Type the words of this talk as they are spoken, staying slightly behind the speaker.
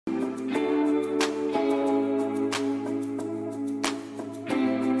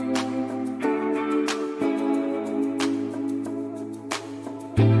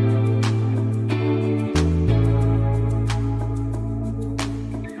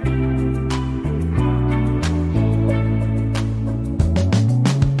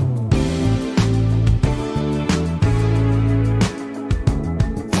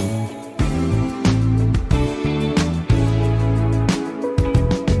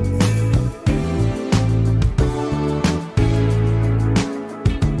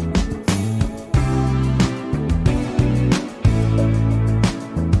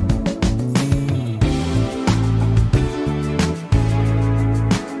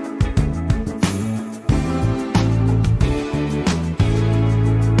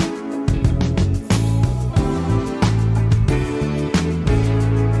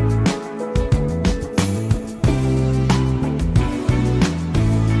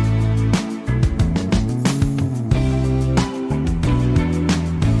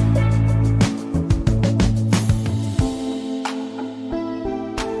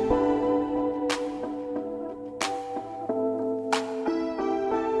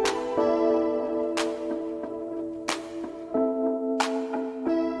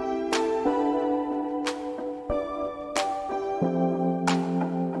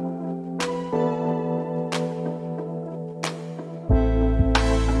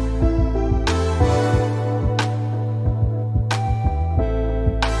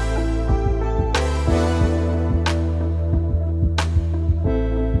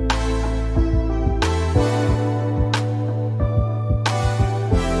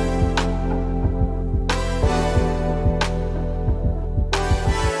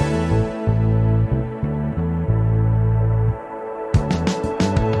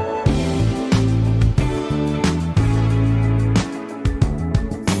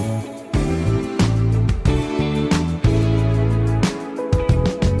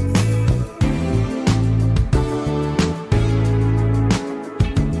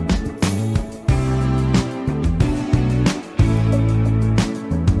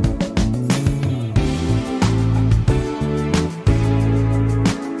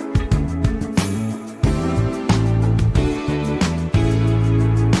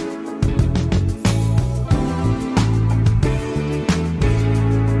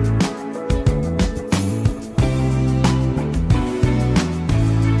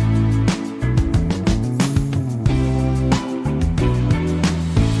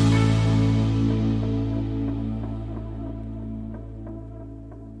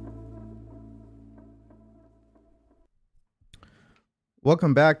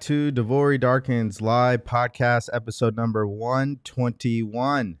Welcome back to Devori Darkin's live podcast, episode number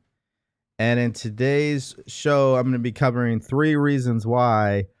 121. And in today's show, I'm going to be covering 3 reasons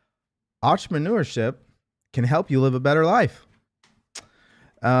why entrepreneurship can help you live a better life.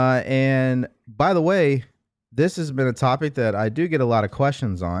 And by the way, this has been a topic that I do get a lot of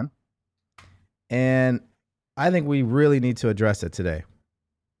questions on. And I think we really need to address it today.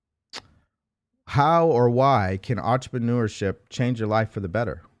 How or why can entrepreneurship change your life for the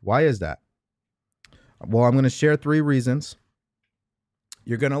better? Why is that? Well, I'm going to share 3 reasons.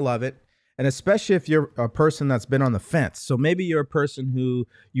 You're going to love it. And especially if you're a person that's been on the fence. So maybe you're a person who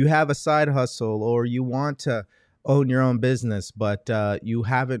you have a side hustle or you want to own your own business, but you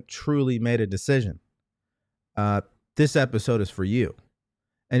haven't truly made a decision. This episode is for you.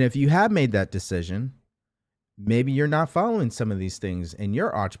 And if you have made that decision, maybe you're not following some of these things in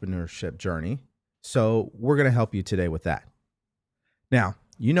your entrepreneurship journey. So we're going to help you today with that. Now,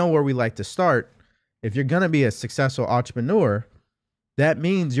 you know where we like to start. If you're going to be a successful entrepreneur, that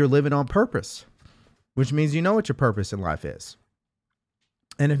means you're living on purpose, which means you know what your purpose in life is.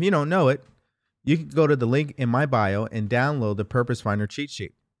 And if you don't know it, you can go to the link in my bio and download the Purpose Finder cheat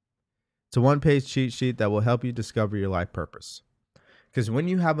sheet. It's a 1-page cheat sheet that will help you discover your life purpose. Because when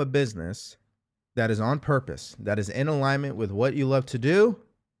you have a business that is on purpose, that is in alignment with what you love to do,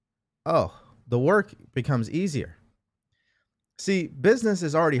 the work becomes easier. See, business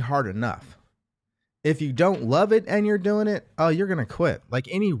is already hard enough. If you don't love it and you're doing it, you're going to quit. Like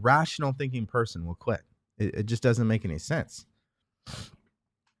any rational thinking person will quit. It just doesn't make any sense.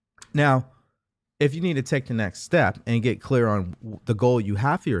 Now, if you need to take the next step and get clear on the goal you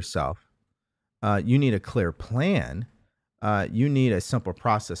have for yourself, you need a clear plan. You need a simple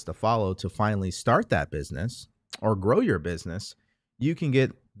process to follow to finally start that business or grow your business. You can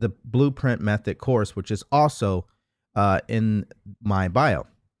get the Blueprint Method course, which is also in my bio.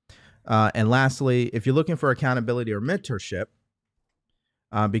 And lastly, if you're looking for accountability or mentorship,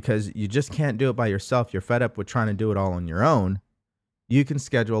 because you just can't do it by yourself, you're fed up with trying to do it all on your own, you can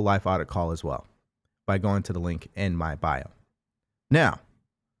schedule a life audit call as well by going to the link in my bio. Now,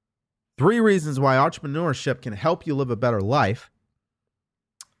 3 reasons why entrepreneurship can help you live a better life.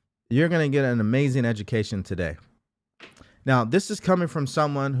 You're going to get an amazing education today. Now, this is coming from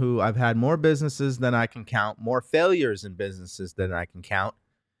someone who I've had more businesses than I can count, more failures in businesses than I can count.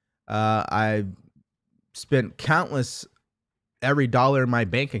 I've spent every dollar in my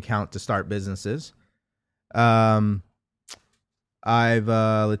bank account to start businesses. Let's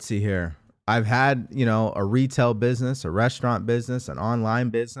see here. I've had, a retail business, a restaurant business, an online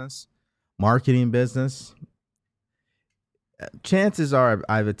business, marketing business. Chances are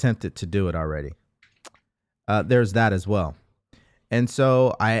I've attempted to do it already. There's that as well. And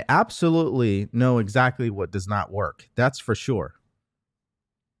so I absolutely know exactly what does not work. That's for sure.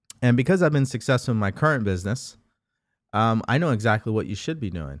 And because I've been successful in my current business, I know exactly what you should be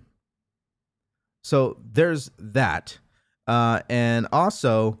doing. So there's that. And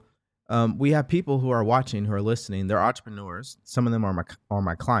also, we have people who are watching, who are listening. They're entrepreneurs. Some of them are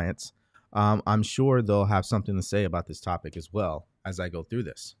my clients. I'm sure they'll have something to say about this topic as well as I go through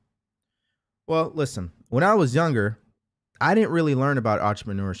this. Well, listen, when I was younger, I didn't really learn about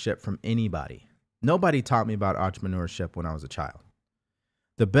entrepreneurship from anybody. Nobody taught me about entrepreneurship when I was a child.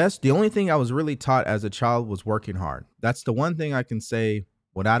 The only thing I was really taught as a child was working hard. That's the one thing I can say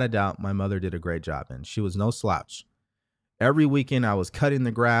without a doubt my mother did a great job in. She was no slouch. Every weekend I was cutting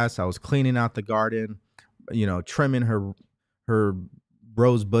the grass, I was cleaning out the garden, trimming her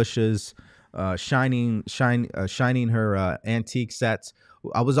rose bushes, shining her antique sets.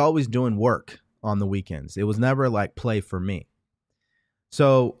 I was always doing work on the weekends. It was never like play for me.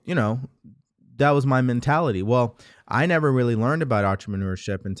 So, that was my mentality. Well, I never really learned about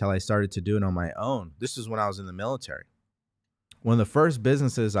entrepreneurship until I started to do it on my own. This is when I was in the military. One of the first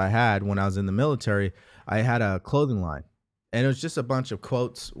businesses I had when I was in the military, I had a clothing line. And it was just a bunch of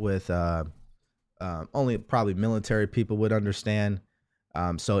quotes with only probably military people would understand.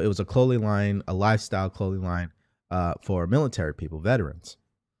 So it was a clothing line, a lifestyle clothing line for military people, veterans.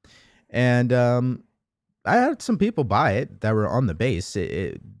 And I had some people buy it that were on the base.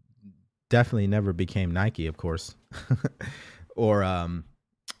 It definitely never became Nike, of course. Or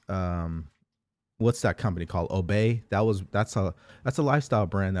what's that company called? Obey. That's a lifestyle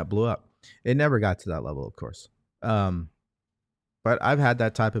brand that blew up. It never got to that level, of course. But I've had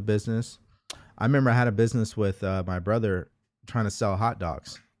that type of business. I remember I had a business with my brother trying to sell hot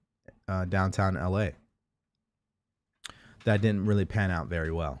dogs downtown LA. That didn't really pan out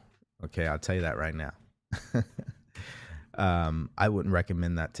very well. Okay, I'll tell you that right now. I wouldn't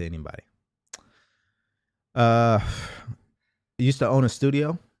recommend that to anybody. used to own a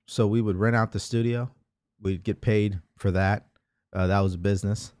studio, so we would rent out the studio. We'd get paid for that. That was a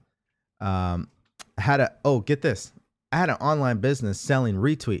business. Get this. I had an online business selling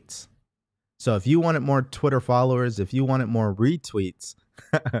retweets. So if you wanted more Twitter followers, if you wanted more retweets,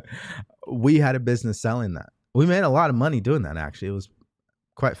 we had a business selling that. We made a lot of money doing that, actually. It was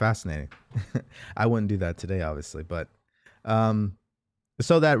quite fascinating. I wouldn't do that today, obviously, but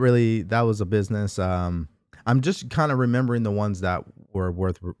so that was a business. I'm just kind of remembering the ones that were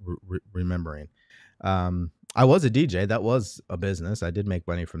worth remembering. I was a DJ. That was a business. I did make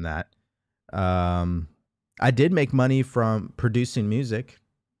money from that. I did make money from producing music.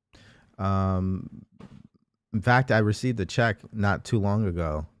 In fact, I received a check not too long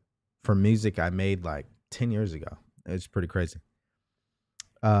ago for music I made like 10 years ago. It's pretty crazy.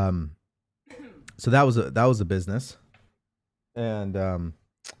 So that was a business. And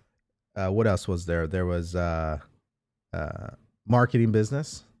what else was there? There was marketing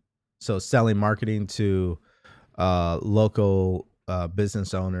business. So selling marketing to local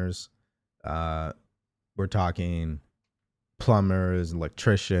business owners. We're talking plumbers,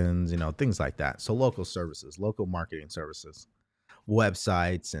 electricians, things like that. So local services, local marketing services,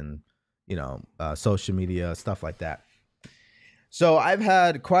 websites, and social media, stuff like that. So I've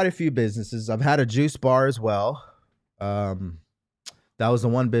had quite a few businesses. I've had a juice bar as well. That was the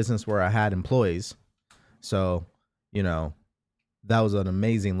one business where I had employees. So, that was an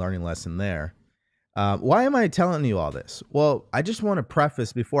amazing learning lesson there. Why am I telling you all this? Well, I just want to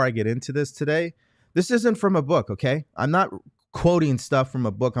preface before I get into this today. This isn't from a book, okay? I'm not quoting stuff from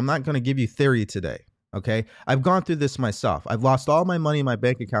a book. I'm not going to give you theory today, okay? I've gone through this myself. I've lost all my money in my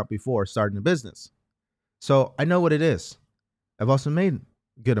bank account before starting a business. So I know what it is. I've also made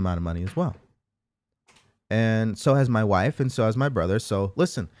a good amount of money as well. And so has my wife, and so has my brother. So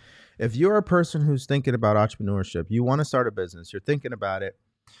listen, if you're a person who's thinking about entrepreneurship, you want to start a business, you're thinking about it,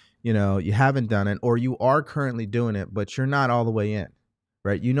 you haven't done it, or you are currently doing it, but you're not all the way in,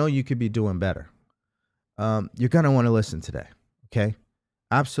 right? You could be doing better. You're going to want to listen today. Okay.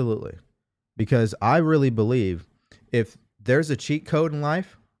 Absolutely. Because I really believe if there's a cheat code in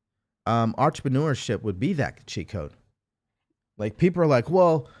life, entrepreneurship would be that cheat code. Like people are like,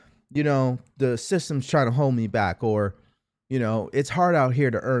 well, the system's trying to hold me back, or, it's hard out here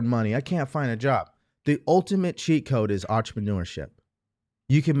to earn money. I can't find a job. The ultimate cheat code is entrepreneurship.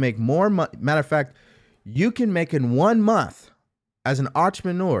 You can make more money. Matter of fact, you can make in 1 month as an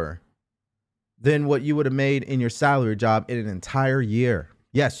entrepreneur than what you would have made in your salary job in an entire year.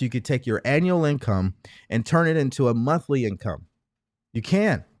 Yes, you could take your annual income and turn it into a monthly income. You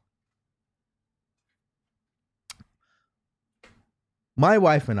can. My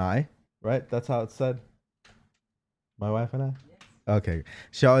wife and I, right? That's how it's said. My wife and I? Yes. Okay.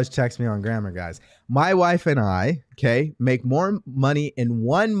 She always checks me on grammar, guys. My wife and I, okay, make more money in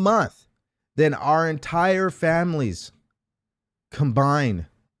 1 month than our entire families combined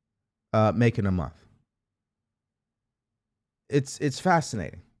making a month. It's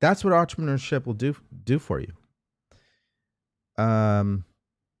fascinating. That's what entrepreneurship will do for you.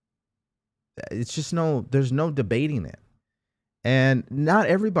 It's just there's no debating it. And not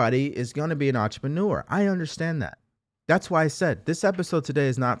everybody is going to be an entrepreneur. I understand that. That's why I said this episode today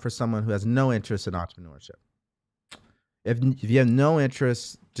is not for someone who has no interest in entrepreneurship. If you have no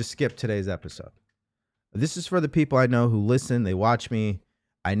interest, just skip today's episode. This is for the people I know who listen, they watch me.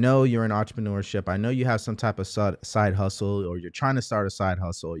 I know you're in entrepreneurship. I know you have some type of side hustle, or you're trying to start a side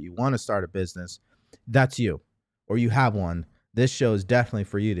hustle, or you want to start a business. That's you, or you have one. This show is definitely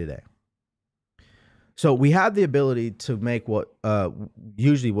for you today. So we have the ability to make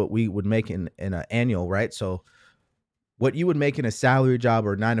usually what we would make in an annual, right? So what you would make in a salary job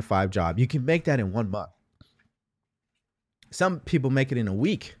or a 9-to-5 job, you can make that in 1 month. Some people make it in a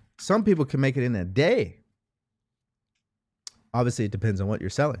week. Some people can make it in a day. Obviously, it depends on what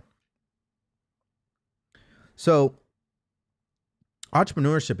you're selling. So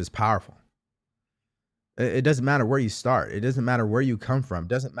entrepreneurship is powerful. It doesn't matter where you start. It doesn't matter where you come from. It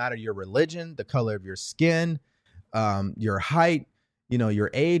doesn't matter your religion, the color of your skin, your height, your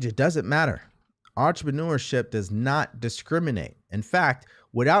age. It doesn't matter. Entrepreneurship does not discriminate. In fact,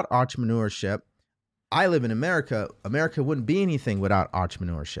 without entrepreneurship, I live in America. America wouldn't be anything without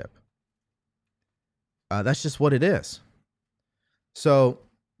entrepreneurship. That's just what it is. So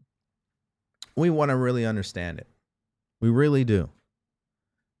we want to really understand it. We really do.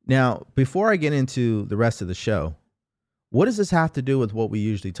 Now, before I get into the rest of the show, what does this have to do with what we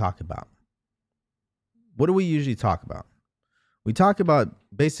usually talk about? What do we usually talk about? We talk about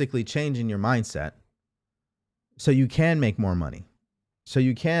basically changing your mindset so you can make more money, so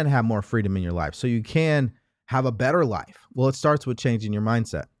you can have more freedom in your life, so you can have a better life? Well, it starts with changing your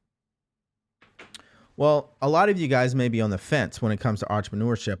mindset. Well, a lot of you guys may be on the fence when it comes to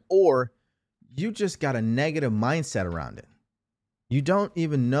entrepreneurship, or you just got a negative mindset around it. You don't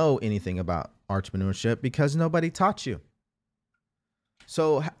even know anything about entrepreneurship because nobody taught you.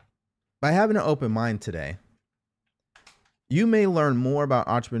 So by having an open mind today, you may learn more about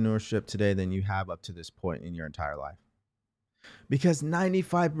entrepreneurship today than you have up to this point in your entire life. Because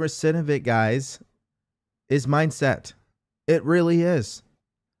 95% of it, guys, is mindset. It really is.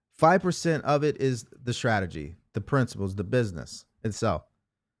 5% of it is the strategy, the principles, the business itself.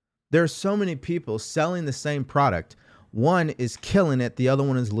 There are so many people selling the same product. One is killing it, the other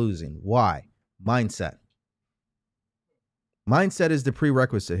one is losing. Why? Mindset. Mindset is the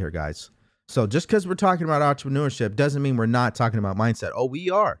prerequisite here, guys. So just because we're talking about entrepreneurship doesn't mean we're not talking about mindset. Oh, we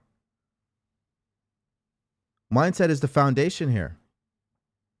are. Mindset is the foundation here.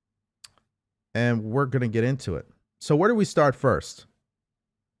 And we're going to get into it. So where do we start first?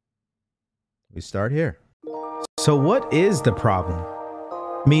 We start here. So what is the problem?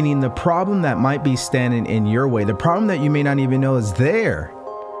 Meaning the problem that might be standing in your way, the problem that you may not even know is there.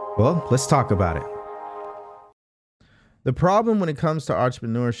 Well, let's talk about it. The problem when it comes to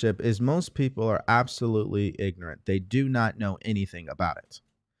entrepreneurship is most people are absolutely ignorant. They do not know anything about it.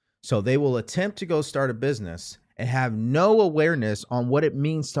 So they will attempt to go start a business and have no awareness on what it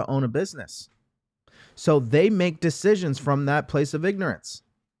means to own a business. So they make decisions from that place of ignorance.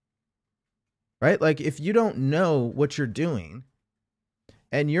 Right? Like if you don't know what you're doing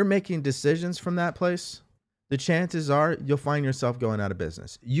and you're making decisions from that place, the chances are you'll find yourself going out of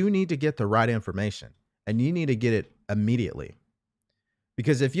business. You need to get the right information and you need to get it immediately.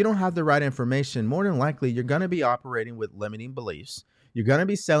 Because if you don't have the right information, more than likely you're going to be operating with limiting beliefs. You're going to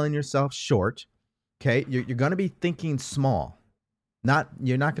be selling yourself short. Okay? You're going to be thinking small.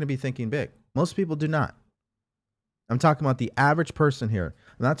 You're not going to be thinking big. Most people do not. I'm talking about the average person here.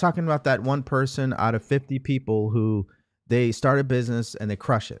 I'm not talking about that one person out of 50 people who they start a business and they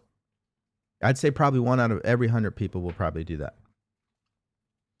crush it. I'd say probably 1 out of every 100 people will probably do that.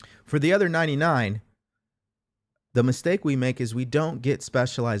 For the other 99, the mistake we make is we don't get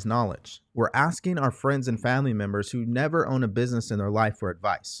specialized knowledge. We're asking our friends and family members who never own a business in their life for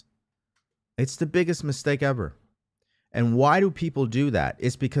advice. It's the biggest mistake ever. And why do people do that?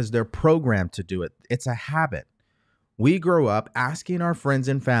 It's because they're programmed to do it. It's a habit. We grow up asking our friends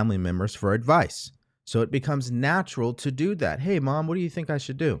and family members for advice. So it becomes natural to do that. Hey, mom, what do you think I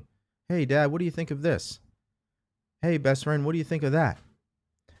should do? Hey, dad, what do you think of this? Hey, best friend, what do you think of that?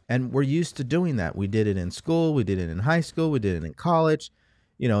 And we're used to doing that. We did it in school. We did it in high school. We did it in college,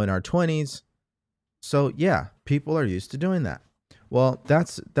 in our 20s. So yeah, people are used to doing that. Well,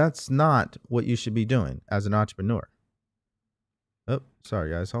 that's not what you should be doing as an entrepreneur. Oh,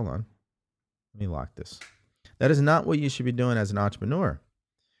 sorry, guys. Hold on. Let me lock this. That is not what you should be doing as an entrepreneur.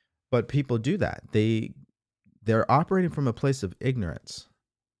 But people do that. They're operating from a place of ignorance.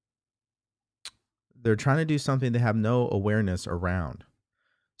 They're trying to do something they have no awareness around.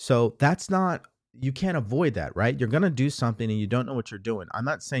 So you can't avoid that, right? You're going to do something and you don't know what you're doing. I'm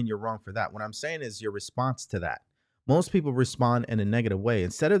not saying you're wrong for that. What I'm saying is your response to that. Most people respond in a negative way.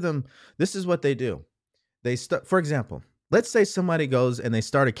 Instead of this is what they do. For example, let's say somebody goes and they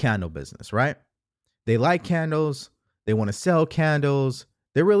start a candle business, right? They like candles. They want to sell candles.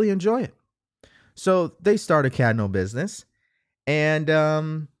 They really enjoy it. So they start a candle business and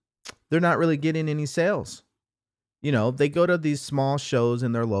they're not really getting any sales. They go to these small shows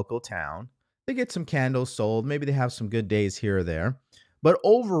in their local town. They get some candles sold. Maybe they have some good days here or there. But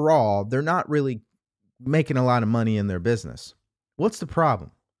overall, they're not really making a lot of money in their business. What's the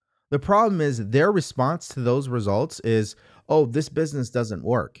problem? The problem is their response to those results is, oh, this business doesn't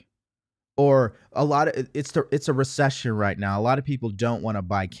work. Or it's a recession right now. A lot of people don't want to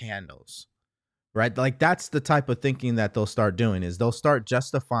buy candles, right? Like that's the type of thinking that they'll start doing is they'll start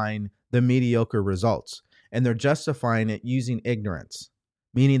justifying the mediocre results. And they're justifying it using ignorance,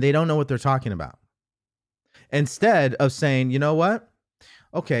 meaning they don't know what they're talking about. Instead of saying, you know what?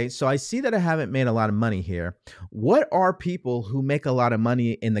 Okay, so I see that I haven't made a lot of money here. What are people who make a lot of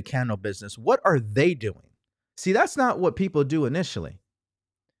money in the candle business? What are they doing? See, that's not what people do initially,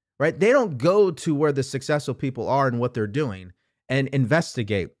 right? They don't go to where the successful people are and what they're doing and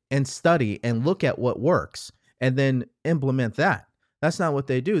investigate and study and look at what works and then implement that. That's not what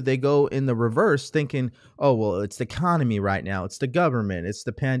they do. They go in the reverse thinking, oh, well, it's the economy right now. It's the government. It's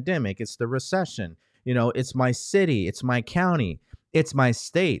the pandemic. It's the recession. It's my city. It's my county. It's my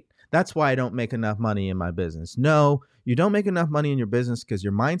state. That's why I don't make enough money in my business. No, you don't make enough money in your business because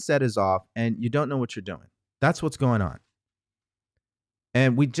your mindset is off and you don't know what you're doing. That's what's going on.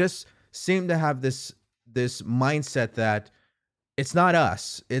 And we just seem to have this this mindset that it's not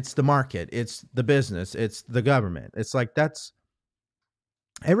us, it's the market, it's the business, it's the government. It's like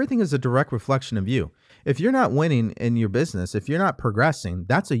everything is a direct reflection of you. If you're not winning in your business, if you're not progressing,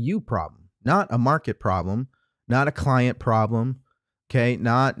 that's a you problem, not a market problem, not a client problem. Okay,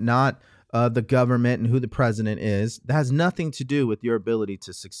 not the government and who the president is. That has nothing to do with your ability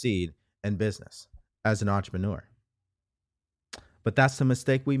to succeed in business as an entrepreneur. But that's the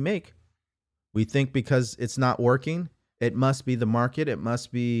mistake we make. We think because it's not working, it must be the market, it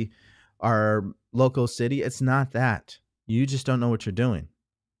must be our local city. It's not that. You just don't know what you're doing.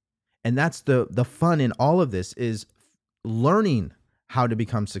 And that's the fun in all of this, is learning how to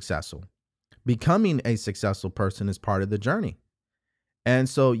become successful. Becoming a successful person is part of the journey. And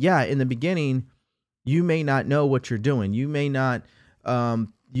so, yeah, in the beginning, you may not know what you're doing. You may not,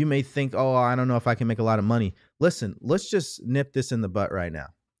 you may think, oh, I don't know if I can make a lot of money. Listen, let's just nip this in the butt right now.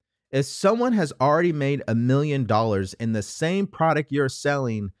 If someone has already made $1 million in the same product you're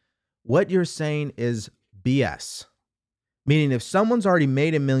selling, what you're saying is BS. Meaning, if someone's already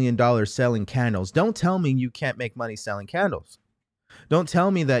made $1 million selling candles, don't tell me you can't make money selling candles. Don't tell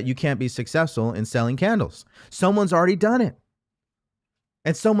me that you can't be successful in selling candles. Someone's already done it.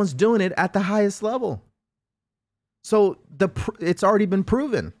 And someone's doing it at the highest level. So it's already been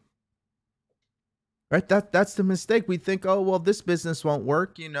proven. Right? That's the mistake. We think, oh, well, this business won't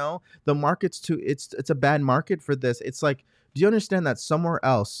work, the market's it's a bad market for this. It's like, do you understand that somewhere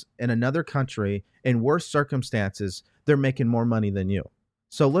else in another country, in worse circumstances, they're making more money than you?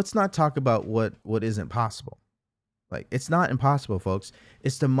 So let's not talk about what isn't possible. Like, it's not impossible, folks.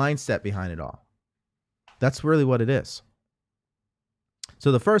 It's the mindset behind it all. That's really what it is.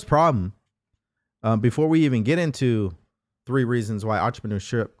 So the first problem, before we even get into 3 reasons why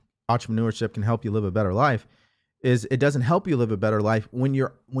entrepreneurship can help you live a better life, is it doesn't help you live a better life when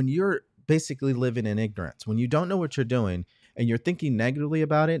you're basically living in ignorance. When you don't know what you're doing and you're thinking negatively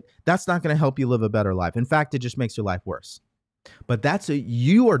about it, that's not going to help you live a better life. In fact, it just makes your life worse. But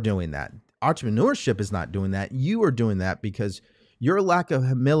you are doing that. Entrepreneurship is not doing that. You are doing that because your lack of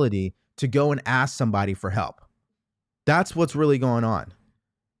humility to go and ask somebody for help. That's what's really going on.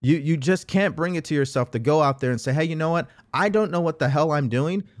 You just can't bring it to yourself to go out there and say, hey, you know what? I don't know what the hell I'm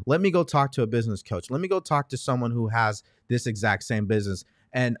doing. Let me go talk to a business coach. Let me go talk to someone who has this exact same business,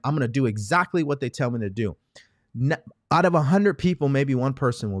 and I'm going to do exactly what they tell me to do. Out of 100 people, maybe one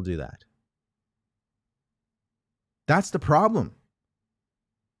person will do that. That's the problem.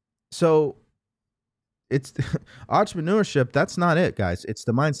 So it's entrepreneurship. That's not it, guys. It's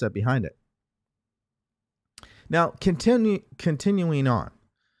the mindset behind it. Now, continuing on.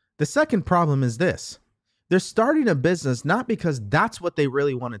 The second problem is this. They're starting a business not because that's what they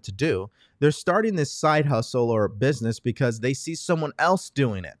really wanted to do. They're starting this side hustle or business because they see someone else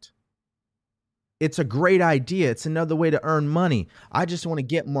doing it. It's a great idea. It's another way to earn money. I just want to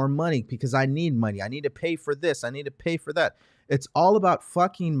get more money because I need money. I need to pay for this. I need to pay for that. It's all about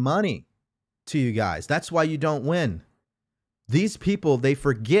fucking money to you guys. That's why you don't win. These people, they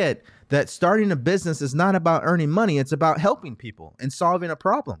forget that starting a business is not about earning money. It's about helping people and solving a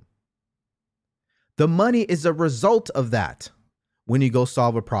problem. The money is a result of that. When you go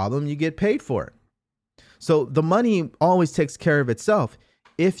solve a problem, you get paid for it. So the money always takes care of itself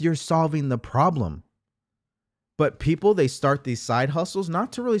if you're solving the problem. But people, they start these side hustles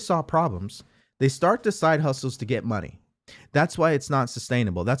not to really solve problems. They start the side hustles to get money. That's why it's not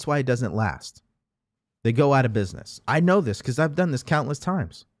sustainable. That's why it doesn't last. They go out of business. I know this because I've done this countless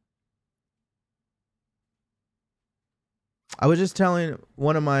times. I was just telling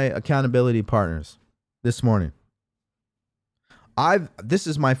one of my accountability partners this morning. This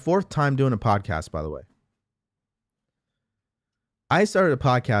is my 4th time doing a podcast, by the way. I started a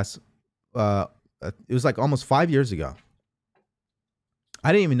podcast, it was like almost 5 years ago.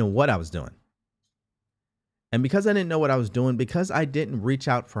 I didn't even know what I was doing. And because I didn't know what I was doing, because I didn't reach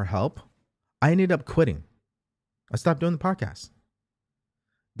out for help, I ended up quitting. I stopped doing the podcast.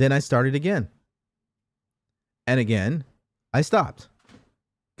 Then I started again. And again, I stopped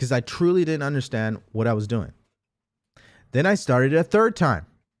because I truly didn't understand what I was doing. Then I started a 3rd time.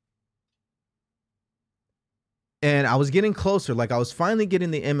 And I was getting closer. Like I was finally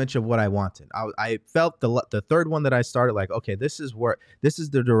getting the image of what I wanted. I felt the 3rd one that I started like, okay, this is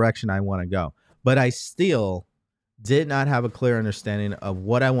the direction I want to go. But I still did not have a clear understanding of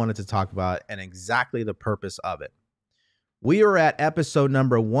what I wanted to talk about and exactly the purpose of it. We are at episode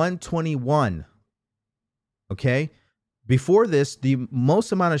number 121. Okay. Before this, the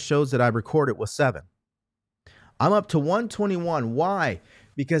most amount of shows that I recorded was 7. I'm up to 121. Why?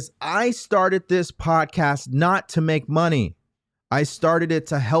 Because I started this podcast not to make money. I started it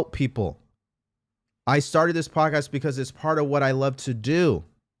to help people. I started this podcast because it's part of what I love to do.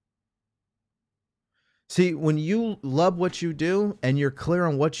 See, when you love what you do and you're clear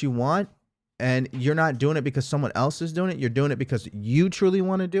on what you want and you're not doing it because someone else is doing it, you're doing it because you truly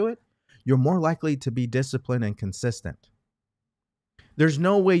want to do it, you're more likely to be disciplined and consistent. There's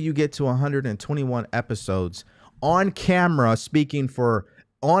no way you get to 121 episodes on camera speaking for,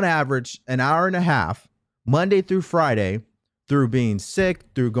 on average, an hour and a half, Monday through Friday, through being sick,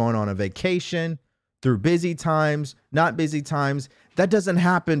 through going on a vacation, through busy times, not busy times. That doesn't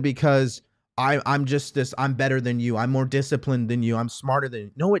happen because I'm just this, I'm better than you, I'm more disciplined than you, I'm smarter than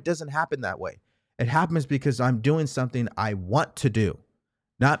you. No, it doesn't happen that way. It happens because I'm doing something I want to do,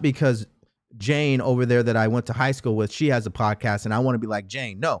 not because Jane over there that I went to high school with, she has a podcast and I want to be like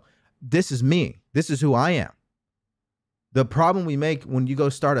Jane. No, this is me. This is who I am. The problem we make when you go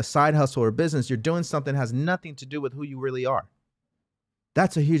start a side hustle or business, you're doing something that has nothing to do with who you really are.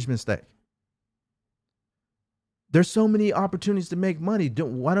 That's a huge mistake. There's so many opportunities to make money.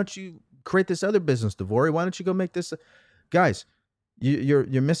 Why don't you create this other business, Devori? Why don't you go make this? Guys, you're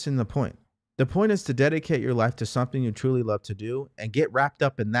missing the point. The point is to dedicate your life to something you truly love to do and get wrapped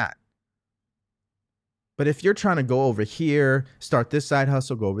up in that. But if you're trying to go over here, start this side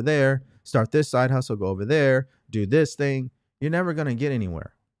hustle, go over there, start this side hustle, go over there, do this thing, you're never going to get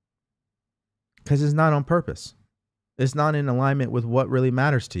anywhere because it's not on purpose. It's not in alignment with what really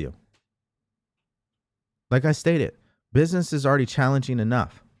matters to you. Like I stated, business is already challenging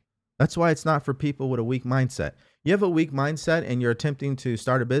enough. That's why it's not for people with a weak mindset. You have a weak mindset and you're attempting to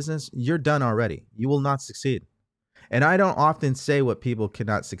start a business, you're done already. You will not succeed. And I don't often say what people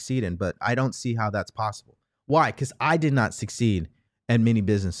cannot succeed in, but I don't see how that's possible. Why? Because I did not succeed in many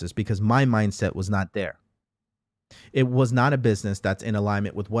businesses because my mindset was not there. It was not a business that's in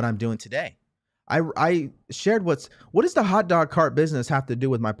alignment with what I'm doing today. I shared what does the hot dog cart business have to do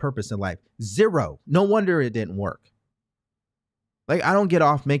with my purpose in life? Zero. No wonder it didn't work. Like, I don't get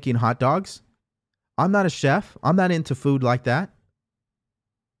off making hot dogs. I'm not a chef. I'm not into food like that.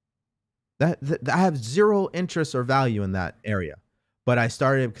 I have zero interest or value in that area, but I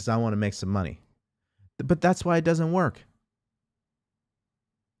started because I want to make some money. But that's why it doesn't work.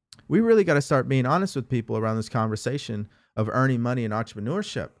 We really got to start being honest with people around this conversation of earning money in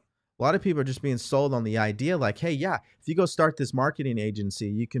entrepreneurship. A lot of people are just being sold on the idea like, hey, yeah, if you go start this marketing agency,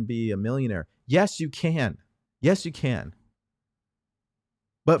 you can be a millionaire. Yes, you can. Yes, you can.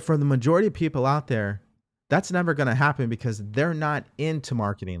 But for the majority of people out there, that's never going to happen because they're not into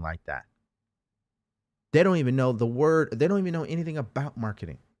marketing like that. They don't even know the word. They don't even know anything about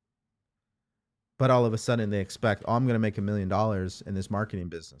marketing. But all of a sudden they expect, oh, I'm going to make $1 million in this marketing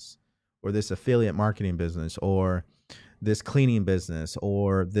business or this affiliate marketing business or this cleaning business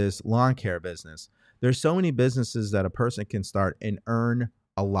or this lawn care business. There's so many businesses that a person can start and earn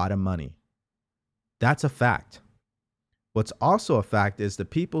a lot of money. That's a fact. What's also a fact is the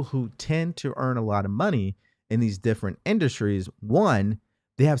people who tend to earn a lot of money in these different industries, one,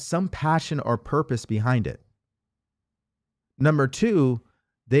 they have some passion or purpose behind it. Number two,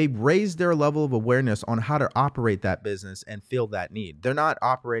 they've raised their level of awareness on how to operate that business and feel that need. They're not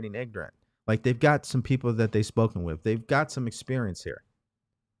operating ignorant. Like, they've got some people that they've spoken with. They've got some experience here.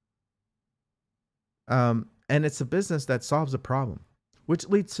 And it's a business that solves a problem, which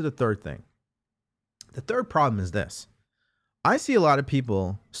leads to the third thing. The third problem is this. I see a lot of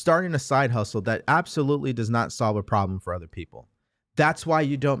people starting a side hustle that absolutely does not solve a problem for other people. That's why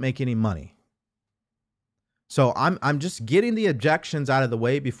you don't make any money. So I'm just getting the objections out of the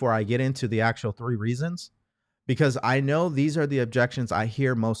way before I get into the actual 3 reasons, because I know these are the objections I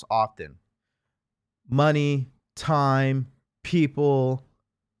hear most often. Money, time, people,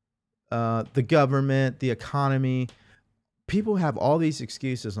 the government, the economy. People have all these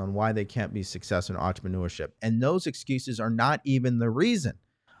excuses on why they can't be successful in entrepreneurship. And those excuses are not even the reason.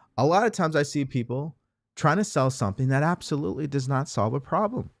 A lot of times I see people trying to sell something that absolutely does not solve a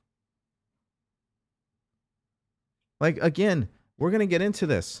problem. Like, again, we're going to get into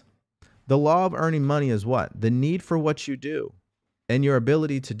this. The law of earning money is what? The need for what you do and your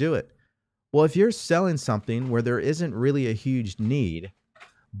ability to do it. Well, if you're selling something where there isn't really a huge need,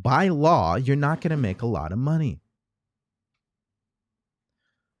 by law, you're not going to make a lot of money.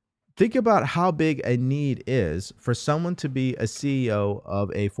 Think about how big a need is for someone to be a CEO of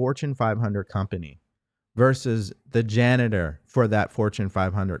a Fortune 500 company versus the janitor for that Fortune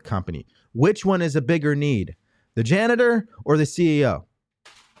 500 company. Which one is a bigger need? The janitor or the CEO?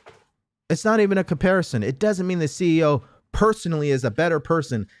 It's not even a comparison. It doesn't mean the CEO personally is a better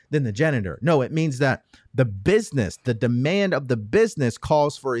person than the janitor. No, it means that the business, the demand of the business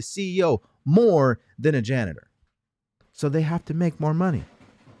calls for a CEO more than a janitor. So they have to make more money.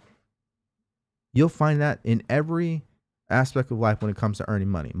 You'll find that in every aspect of life when it comes to earning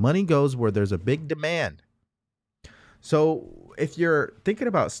money. Money goes where there's a big demand. So if you're thinking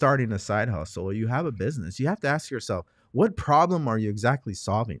about starting a side hustle or you have a business, you have to ask yourself, what problem are you exactly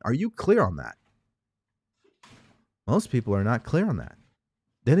solving? Are you clear on that? Most people are not clear on that.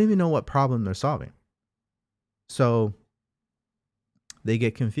 They don't even know what problem they're solving. So they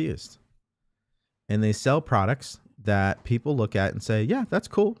get confused and they sell products that people look at and say, yeah, that's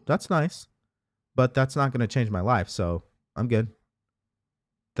cool. That's nice, but that's not going to change my life. So I'm good.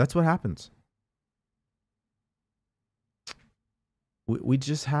 That's what happens. We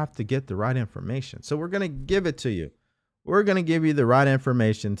just have to get the right information. So we're going to give it to you. We're going to give you the right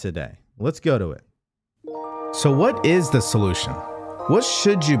information today. Let's go to it. So what is the solution? What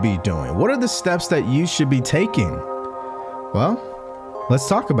should you be doing? What are the steps that you should be taking? Well, let's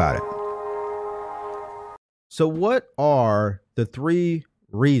talk about it. So what are the three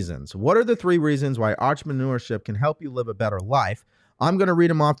reasons? What are the three reasons why entrepreneurship can help you live a better life? I'm going to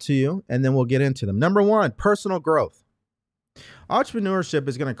read them off to you and then we'll get into them. Number one, personal growth. Entrepreneurship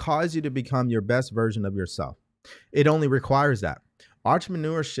is going to cause you to become your best version of yourself. It only requires that.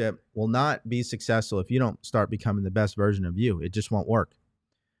 Entrepreneurship will not be successful if you don't start becoming the best version of you. It just won't work.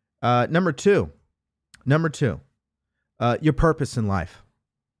 Number two, your purpose in life.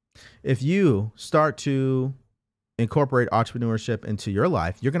 If you start to incorporate entrepreneurship into your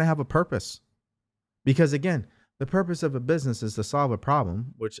life, you're going to have a purpose. Because again, the purpose of a business is to solve a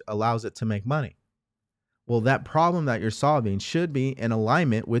problem, which allows it to make money. Well, that problem that you're solving should be in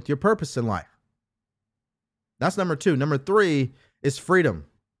alignment with your purpose in life. That's number two. Number three is freedom.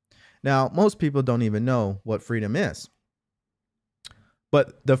 Now, most people don't even know what freedom is.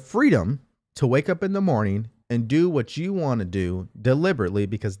 But the freedom to wake up in the morning and do what you want to do deliberately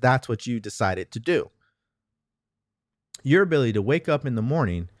because that's what you decided to do. Your ability to wake up in the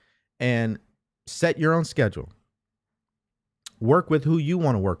morning and set your own schedule. Work with who you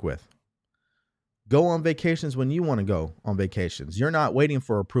want to work with. Go on vacations when you want to go on vacations. You're not waiting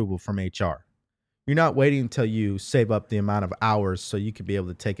for approval from HR. You're not waiting until you save up the amount of hours so you can be able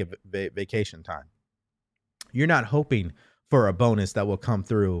to take a vacation time. You're not hoping for a bonus that will come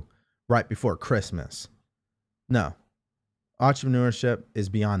through right before Christmas. No, entrepreneurship is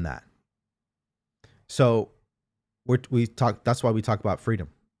beyond that. So that's why we talk about freedom,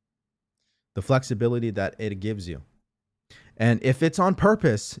 the flexibility that it gives you. And if it's on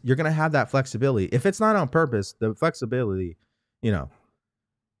purpose, you're going to have that flexibility. If it's not on purpose, the flexibility,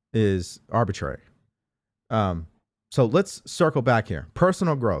 is arbitrary. So let's circle back here.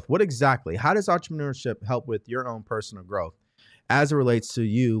 Personal growth. How does entrepreneurship help with your own personal growth as it relates to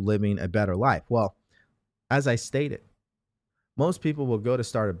you living a better life? Well, as I stated, most people will go to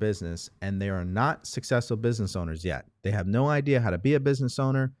start a business and they are not successful business owners yet. They have no idea how to be a business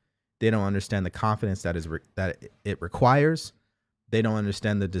owner. They don't understand the confidence that it requires. They don't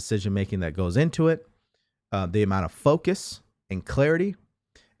understand the decision-making that goes into it, the amount of focus and clarity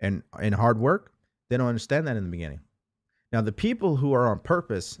and hard work. They don't understand that in the beginning. Now, the people who are on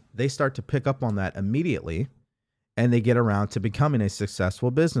purpose, they start to pick up on that immediately and they get around to becoming a successful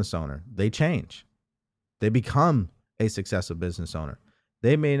business owner. They change. They become a successful business owner.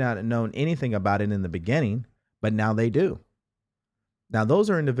 They may not have known anything about it in the beginning, but now they do. Now, those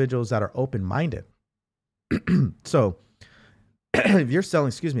are individuals that are open-minded. So if you're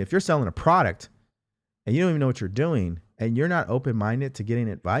selling a product and you don't even know what you're doing and you're not open-minded to getting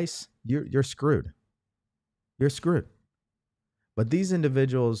advice, you're screwed. You're screwed. But these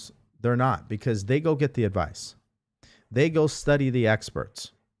individuals, they're not, because they go get the advice. They go study the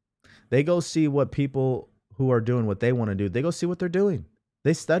experts. They go see what people who are doing what they want to do, they go see what they're doing.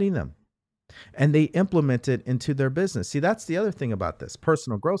 They study them. And they implement it into their business. See, that's the other thing about this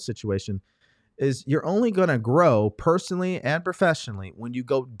personal growth situation is you're only going to grow personally and professionally when you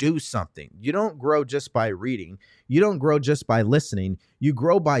go do something. You don't grow just by reading. You don't grow just by listening. You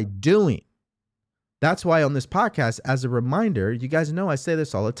grow by doing. That's why on this podcast, as a reminder, you guys know I say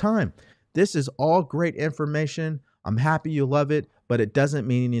this all the time. This is all great information. I'm happy you love it, but it doesn't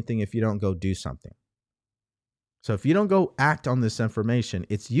mean anything if you don't go do something. So if you don't go act on this information,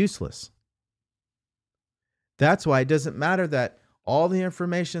 it's useless. That's why it doesn't matter that all the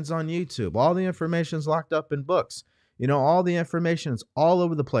information's on YouTube, all the information's locked up in books, all the information is all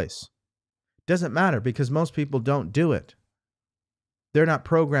over the place. Doesn't matter because most people don't do it. They're not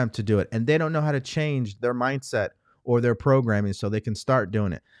programmed to do it, and they don't know how to change their mindset or their programming so they can start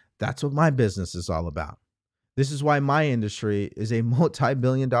doing it. That's what my business is all about. This is why my industry is a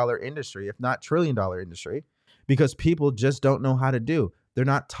multi-billion-dollar industry, if not trillion-dollar industry, because people just don't know how to do. They're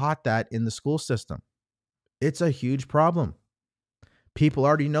not taught that in the school system. It's a huge problem. People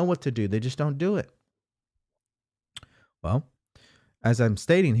already know what to do. They just don't do it. Well, as I'm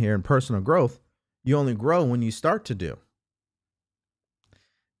stating here in personal growth, you only grow when you start to do.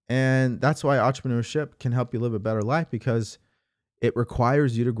 And that's why entrepreneurship can help you live a better life, because it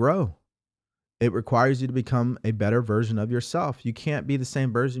requires you to grow. It requires you to become a better version of yourself. You can't be the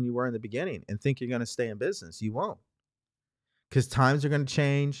same version you were in the beginning and think you're going to stay in business. You won't, because times are going to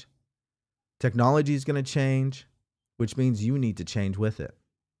change. Technology is going to change, which means you need to change with it.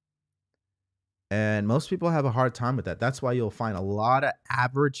 And most people have a hard time with that. That's why you'll find a lot of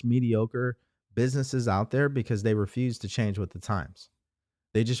average, mediocre businesses out there, because they refuse to change with the times.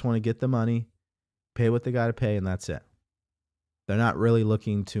 They just want to get the money, pay what they got to pay, and that's it. They're not really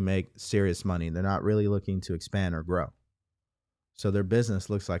looking to make serious money. They're not really looking to expand or grow. So their business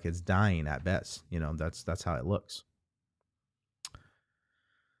looks like it's dying at best. That's how it looks.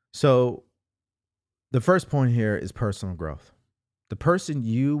 So the first point here is personal growth. The person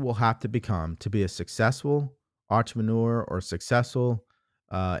you will have to become to be a successful entrepreneur or successful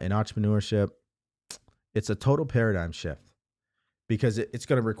in entrepreneurship, it's a total paradigm shift, because it's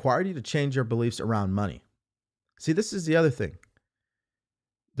going to require you to change your beliefs around money. See, this is the other thing.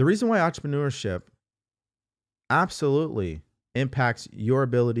 The reason why entrepreneurship absolutely impacts your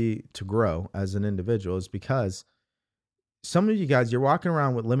ability to grow as an individual is because some of you guys, you're walking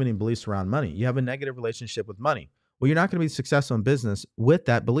around with limiting beliefs around money. You have a negative relationship with money. Well, you're not going to be successful in business with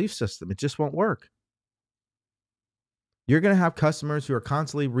that belief system. It just won't work. You're going to have customers who are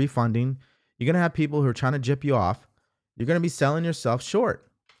constantly refunding. You're going to have people who are trying to jip you off. You're going to be selling yourself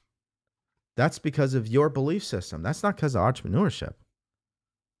short. That's because of your belief system. That's not because of entrepreneurship.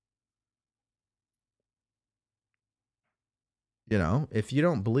 If you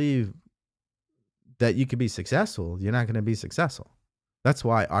don't believe that you could be successful, you're not going to be successful. That's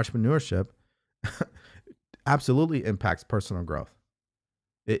why entrepreneurship absolutely impacts personal growth.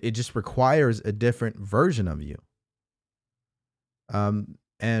 It just requires a different version of you.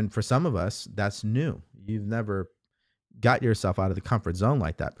 And for some of us, that's new. You've never got yourself out of the comfort zone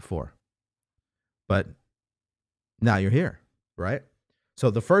like that before. But now you're here, right? So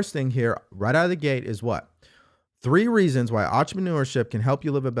the first thing here right out of the gate is what? 3 reasons why entrepreneurship can help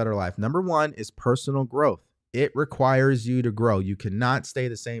you live a better life. Number 1 is personal growth. It requires you to grow. You cannot stay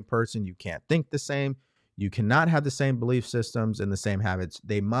the same person. You can't think the same. You cannot have the same belief systems and the same habits.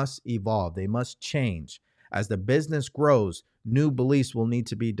 They must evolve. They must change. As the business grows, new beliefs will need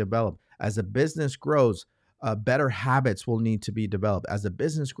to be developed. As the business grows, better habits will need to be developed. As the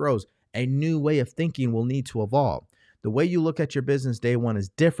business grows, a new way of thinking will need to evolve. The way you look at your business day 1 is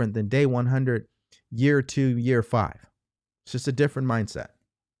different than day 100, year 2, year 5. It's just a different mindset.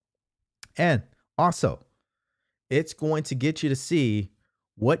 And also, it's going to get you to see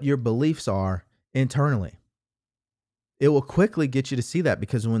what your beliefs are internally. It will quickly get you to see that,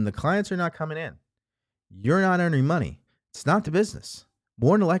 because when the clients are not coming in, you're not earning money. It's not the business.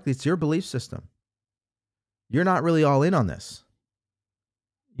 More than likely, it's your belief system. You're not really all in on this.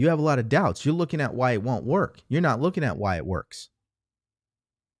 You have a lot of doubts. You're looking at why it won't work. You're not looking at why it works.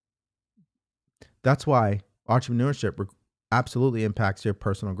 That's why entrepreneurship absolutely impacts your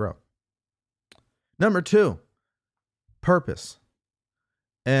personal growth. Number 2, purpose.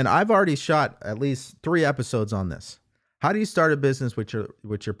 And I've already shot at least 3 episodes on this. How do you start a business with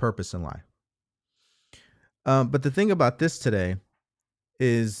your purpose in life? But the thing about this today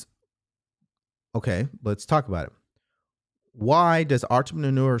is, okay, let's talk about it. Why does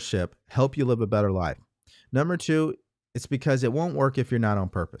entrepreneurship help you live a better life? Number 2, it's because it won't work if you're not on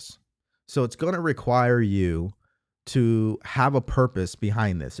purpose. So it's going to require you to have a purpose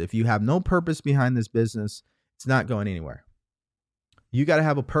behind this. If you have no purpose behind this business, it's not going anywhere. You got to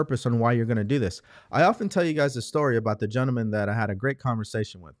have a purpose on why you're going to do this. I often tell you guys a story about the gentleman that I had a great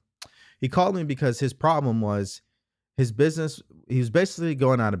conversation with. He called me because his problem was his business. He was basically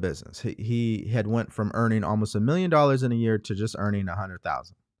going out of business. He had went from earning almost $1 million in a year to just earning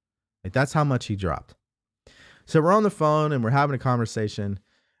 $100,000. Like, that's how much he dropped. So we're on the phone and we're having a conversation.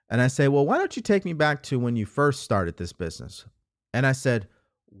 And I say, well, why don't you take me back to when you first started this business? And I said,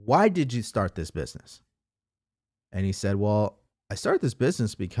 why did you start this business? And he said, well, I started this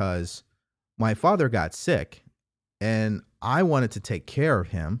business because my father got sick and I wanted to take care of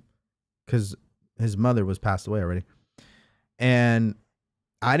him because his mother was passed away already. And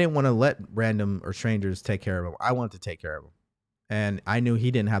I didn't want to let random or strangers take care of him. I wanted to take care of him. And I knew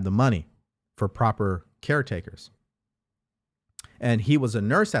he didn't have the money for proper caretakers. And he was a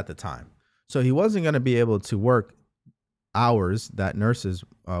nurse at the time. So he wasn't going to be able to work hours that nurses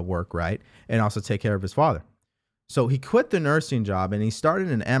work, right? And also take care of his father. So he quit the nursing job and he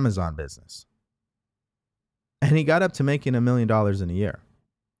started an Amazon business. And he got up to making $1 million in a year.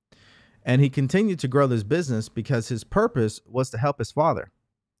 And he continued to grow this business because his purpose was to help his father.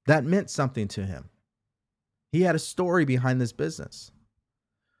 That meant something to him. He had a story behind this business.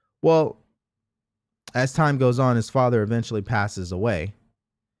 Well, as time goes on, his father eventually passes away.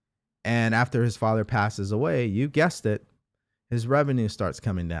 And after his father passes away, you guessed it, his revenue starts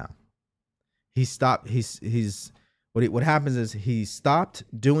coming down. What happens is he stopped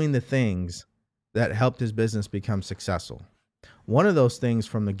doing the things that helped his business become successful. One of those things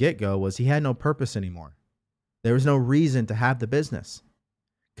from the get-go was he had no purpose anymore. There was no reason to have the business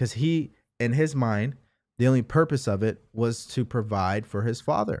because he, in his mind, the only purpose of it was to provide for his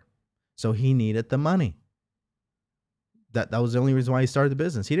father. So he needed the money. That was the only reason why he started the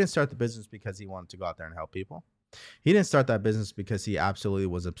business. He didn't start the business because he wanted to go out there and help people. He didn't start that business because he absolutely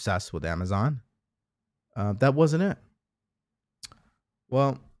was obsessed with Amazon. That wasn't it.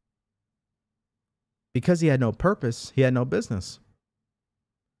 Well, because he had no purpose, he had no business.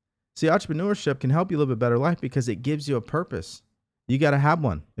 See, entrepreneurship can help you live a better life because it gives you a purpose. You got to have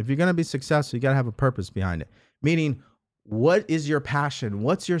one. If you're going to be successful, you got to have a purpose behind it. Meaning, what is your passion?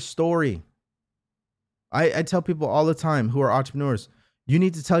 What's your story? I tell people all the time who are entrepreneurs, you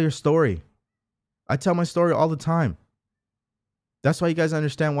need to tell your story. I tell my story all the time. That's why you guys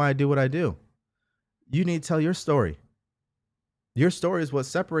understand why I do what I do. You need to tell your story. Your story is what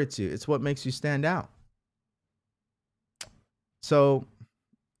separates you. It's what makes you stand out. So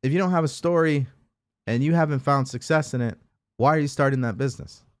if you don't have a story and you haven't found success in it, why are you starting that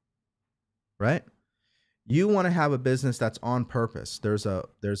business? Right? You want to have a business that's on purpose. There's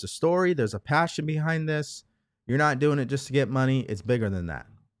a story, there's a passion behind this. You're not doing it just to get money. It's bigger than that.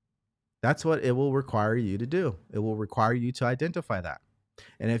 That's what it will require you to do. It will require you to identify that.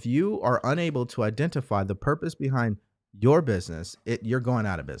 And if you are unable to identify the purpose behind your business, you're going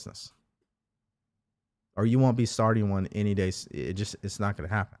out of business. Or you won't be starting one any day. It's not going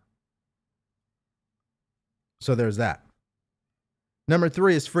to happen. So there's that. Number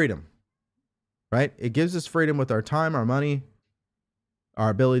 3 is freedom. Right? It gives us freedom with our time, our money, our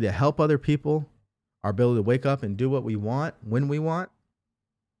ability to help other people, our ability to wake up and do what we want when we want.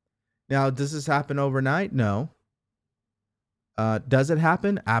 Now, does this happen overnight? No. Does it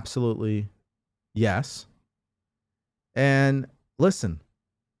happen? Absolutely yes. And listen,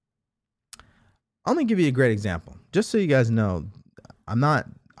 I'm going to give you a great example. Just so you guys know,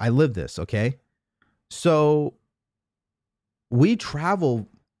 I live this, okay? So we travel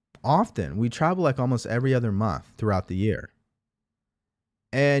often. We travel like almost every other month throughout the year.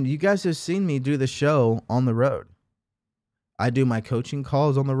 And you guys have seen me do the show on the road. I do my coaching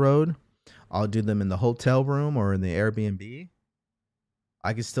calls on the road. I'll do them in the hotel room or in the Airbnb.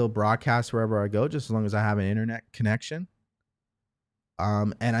 I can still broadcast wherever I go, just as long as I have an internet connection.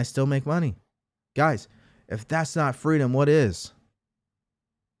 And I still make money. Guys, if that's not freedom, what is?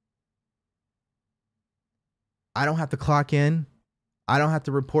 I don't have to clock in. I don't have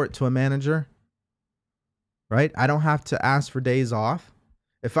to report to a manager. Right? I don't have to ask for days off.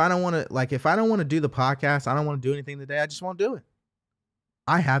 If I don't want to do the podcast, I don't want to do anything today, I just won't do it.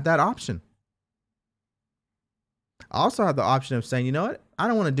 I have that option. I also have the option of saying, you know what? I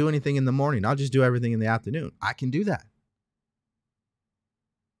don't want to do anything in the morning. I'll just do everything in the afternoon. I can do that.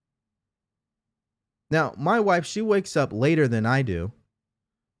 Now, my wife, she wakes up later than I do.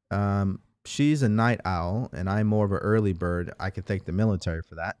 She's a night owl, and I'm more of an early bird. I could thank the military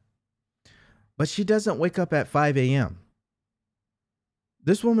for that. But she doesn't wake up at 5 a.m.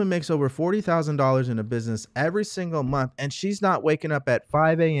 This woman makes over $40,000 in a business every single month, and she's not waking up at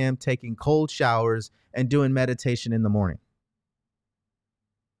 5 a.m., taking cold showers, and doing meditation in the morning.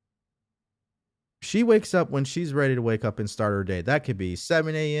 She wakes up when she's ready to wake up and start her day. That could be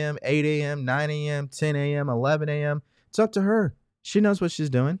 7 a.m., 8 a.m., 9 a.m., 10 a.m., 11 a.m. It's up to her. She knows what she's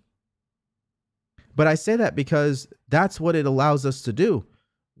doing. But I say that because that's what it allows us to do.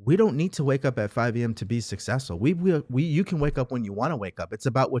 We don't need to wake up at 5 a.m. to be successful. You can wake up when you want to wake up. It's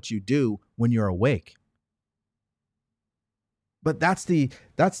about what you do when you're awake. But that's the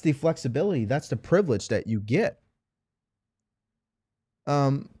flexibility. That's the privilege that you get.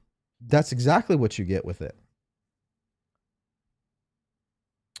 That's exactly what you get with it.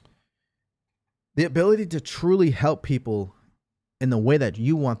 The ability to truly help people in the way that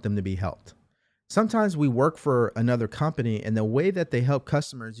you want them to be helped. Sometimes we work for another company and the way that they help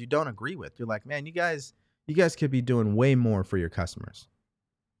customers, you don't agree with. You're like, man, you guys could be doing way more for your customers.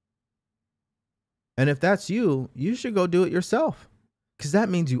 And if that's you, you should go do it yourself because that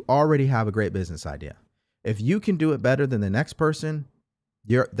means you already have a great business idea. If you can do it better than the next person,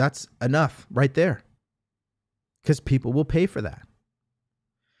 that's enough right there because people will pay for that.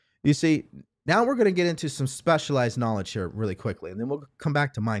 You see, Now we're going to get into some specialized knowledge here really quickly, and then we'll come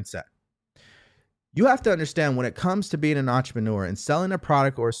back to mindset. You have to understand when it comes to being an entrepreneur and selling a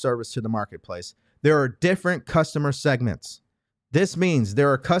product or a service to the marketplace, there are different customer segments. This means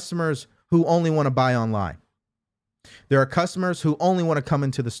there are customers who only want to buy online. There are customers who only want to come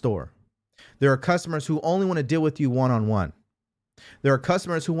into the store. There are customers who only want to deal with you one-on-one. There are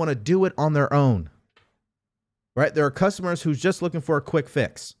customers who want to do it on their own, right? There are customers who's just looking for a quick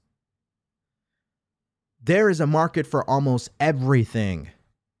fix. There is a market for almost everything.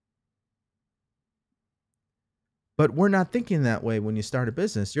 But we're not thinking that way when you start a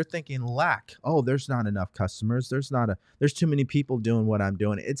business. You're thinking lack. Oh, there's not enough customers. There's too many people doing what I'm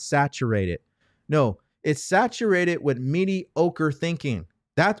doing. It's saturated. No, it's saturated with mediocre thinking.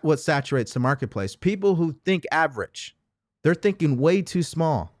 That's what saturates the marketplace. People who think average. They're thinking way too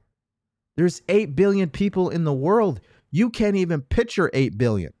small. There's 8 billion people in the world. You can't even picture 8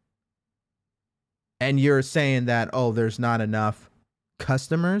 billion. And you're saying that, oh, there's not enough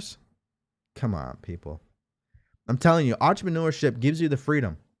customers? Come on, people. I'm telling you, entrepreneurship gives you the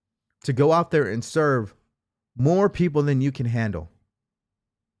freedom to go out there and serve more people than you can handle.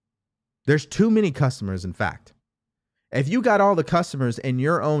 There's too many customers, in fact. If you got all the customers in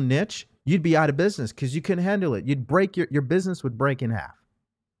your own niche, you'd be out of business because you couldn't handle it. You'd break your business would break in half.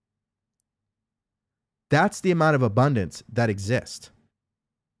 That's the amount of abundance that exists.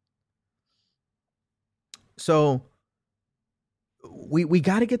 So we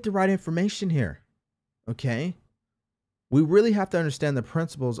got to get the right information here, okay? We really have to understand the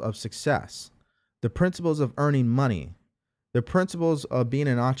principles of success, the principles of earning money, the principles of being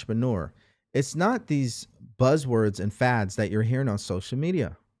an entrepreneur. It's not these buzzwords and fads that you're hearing on social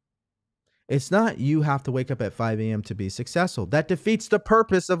media. It's not you have to wake up at 5 a.m. to be successful. That defeats the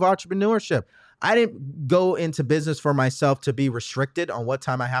purpose of entrepreneurship. I didn't go into business for myself to be restricted on what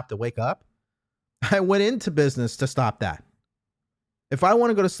time I have to wake up. I went into business to stop that. If I want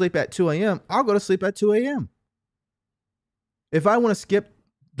to go to sleep at 2 a.m., I'll go to sleep at 2 a.m. If I want to skip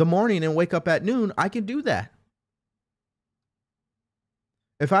the morning and wake up at noon, I can do that.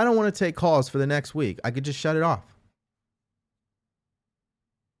 If I don't want to take calls for the next week, I could just shut it off.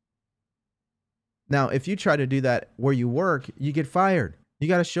 Now, if you try to do that where you work, you get fired. You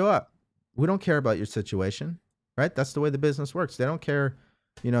got to show up. We don't care about your situation, right? That's the way the business works. They don't care,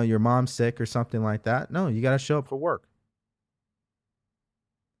 your mom's sick or something like that. No, you got to show up for work.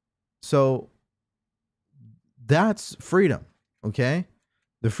 So that's freedom, okay?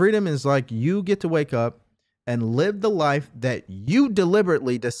 The freedom is like you get to wake up and live the life that you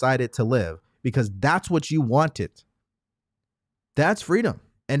deliberately decided to live because that's what you wanted. That's freedom.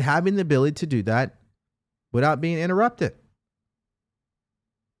 And having the ability to do that without being interrupted.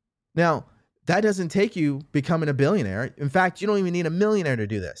 Now, that doesn't take you becoming a billionaire. In fact, you don't even need a millionaire to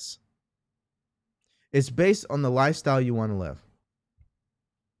do this. It's based on the lifestyle you want to live.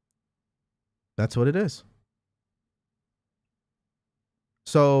 That's what it is.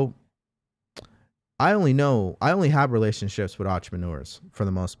 So I only have relationships with entrepreneurs for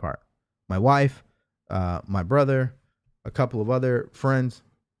the most part. My wife, my brother, a couple of other friends,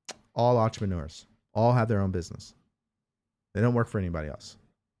 all entrepreneurs, all have their own business. They don't work for anybody else.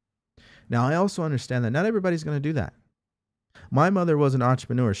 Now, I also understand that not everybody's going to do that. My mother was an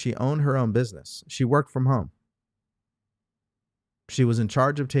entrepreneur. She owned her own business. She worked from home. She was in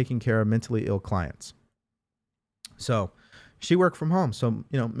charge of taking care of mentally ill clients. So she worked from home. So,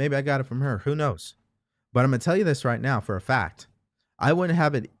 maybe I got it from her. Who knows? But I'm going to tell you this right now for a fact. I wouldn't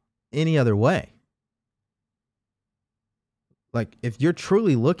have it any other way. Like, if you're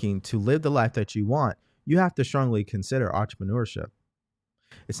truly looking to live the life that you want, you have to strongly consider entrepreneurship.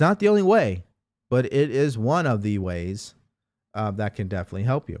 It's not the only way, but it is one of the ways that can definitely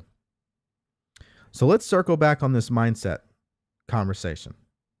help you. So let's circle back on this mindset conversation.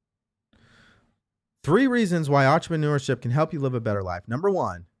 3 reasons why entrepreneurship can help you live a better life. Number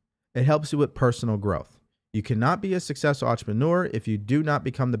 1, it helps you with personal growth. You cannot be a successful entrepreneur if you do not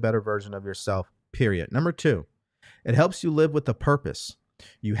become the better version of yourself, period. Number 2, it helps you live with a purpose.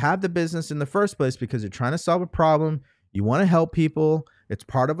 You have the business in the first place because you're trying to solve a problem. You want to help people. It's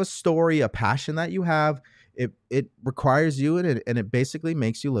part of a story, a passion that you have. It requires you and it basically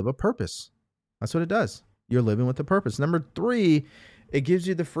makes you live a purpose. That's what it does. You're living with a purpose. Number 3, it gives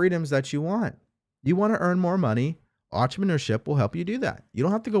you the freedoms that you want. You want to earn more money. Entrepreneurship will help you do that. You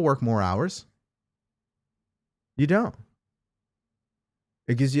don't have to go work more hours. You don't.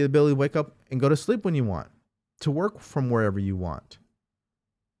 It gives you the ability to wake up and go to sleep when you want, to work from wherever you want.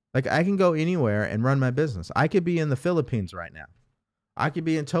 Like, I can go anywhere and run my business. I could be in the Philippines right now. I could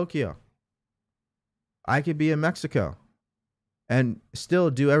be in Tokyo. I could be in Mexico. and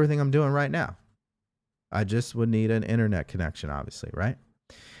still do everything I'm doing right now. I just would need an internet connection, obviously, right?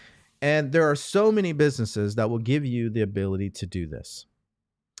 And there are so many businesses that will give you the ability to do this.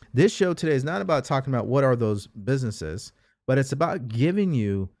 This show today is not about talking about what are those businesses, but it's about giving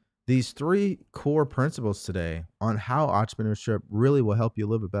you these 3 core principles today on how entrepreneurship really will help you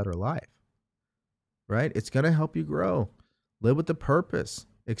live a better life, right? It's going to help you grow, live with a purpose,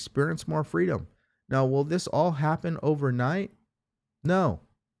 experience more freedom. Now, will this all happen overnight? No.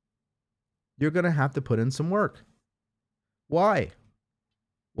 You're going to have to put in some work. Why?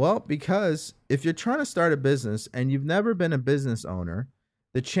 Well, because if you're trying to start a business and you've never been a business owner,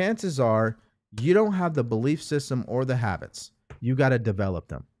 the chances are you don't have the belief system or the habits. You got to develop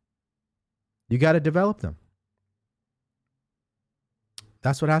them. You got to develop them.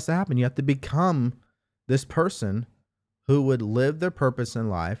 That's what has to happen. You have to become this person who would live their purpose in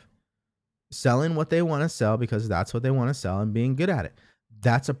life, selling what they want to sell because that's what they want to sell and being good at it.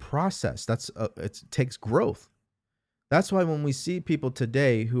 That's a process. It takes growth. That's why when we see people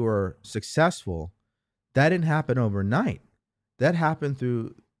today who are successful, that didn't happen overnight. That happened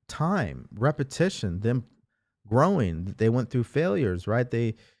through time, repetition, them growing. They went through failures, right?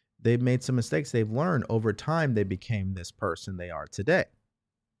 They've made some mistakes. They've learned over time. They became this person they are today.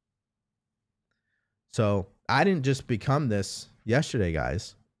 So I didn't just become this yesterday,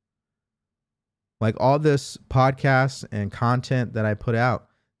 guys. Like all this podcasts and content that I put out,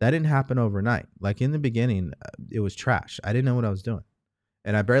 that didn't happen overnight. Like in the beginning, it was trash. I didn't know what I was doing.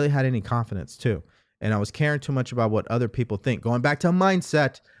 And I barely had any confidence too. And I was caring too much about what other people think. Going back to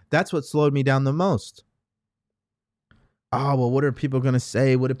mindset, that's what slowed me down the most. Oh, well, what are people going to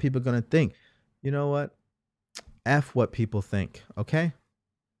say? What are people going to think? You know what? F what people think, okay?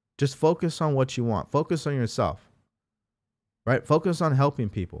 Just focus on what you want. Focus on yourself, right? Focus on helping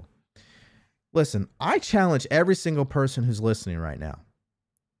people. Listen, I challenge every single person who's listening right now.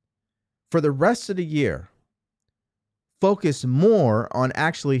 For the rest of the year, focus more on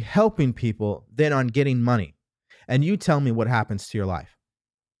actually helping people than on getting money. And you tell me what happens to your life.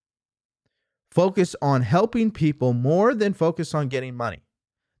 Focus on helping people more than focus on getting money.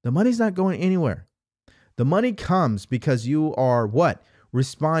 The money's not going anywhere. The money comes because you are what?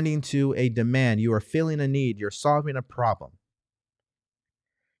 Responding to a demand. You are feeling a need. You're solving a problem.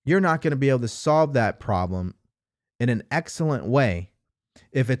 You're not going to be able to solve that problem in an excellent way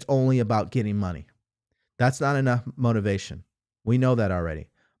if it's only about getting money. That's not enough motivation. We know that already.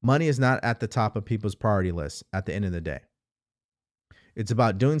 Money is not at the top of people's priority lists at the end of the day. It's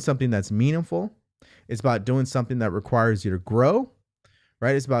about doing something that's meaningful. It's about doing something that requires you to grow,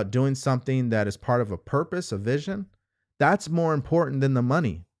 right? It's about doing something that is part of a purpose, a vision. That's more important than the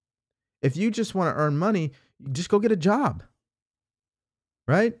money. If you just want to earn money, just go get a job,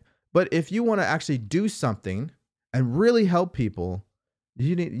 right? But if you want to actually do something and really help people,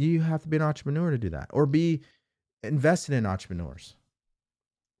 you have to be an entrepreneur to do that, or be invested in entrepreneurs.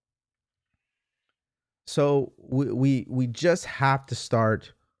 So we just have to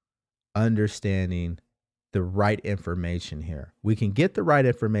start understanding the right information here. We can get the right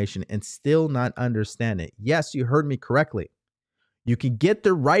information and still not understand it. Yes, you heard me correctly. You can get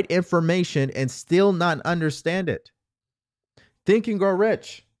the right information and still not understand it. Think and Grow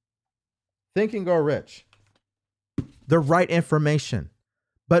Rich. Think and Grow Rich. The right information.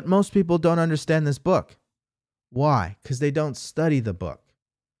 But most people don't understand this book. Why? Because they don't study the book.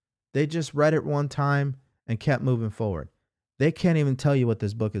 They just read it one time and kept moving forward. They can't even tell you what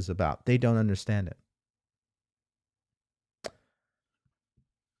this book is about. They don't understand it.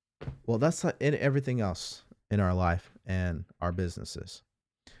 Well, that's in everything else in our life and our businesses.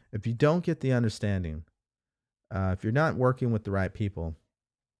 If you don't get the understanding, if you're not working with the right people,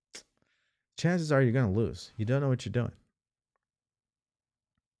 chances are you're going to lose. You don't know what you're doing.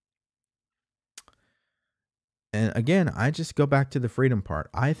 And again, I just go back to the freedom part.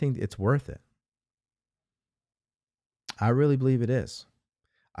 I think it's worth it. I really believe it is.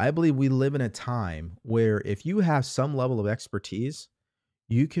 I believe we live in a time where if you have some level of expertise,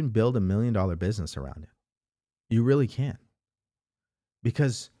 you can build $1 million business around it. You really can.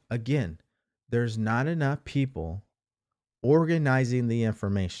 Because again, there's not enough people organizing the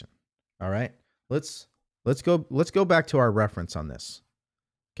information. All right. Let's go back to our reference on this.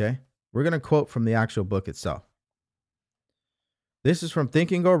 Okay. We're going to quote from the actual book itself. This is from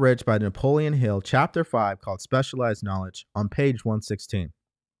Think and Grow Rich by Napoleon Hill, chapter 5, called Specialized Knowledge, on page 116.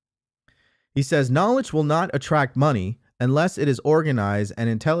 He says, knowledge will not attract money unless it is organized and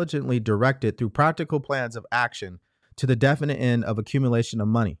intelligently directed through practical plans of action to the definite end of accumulation of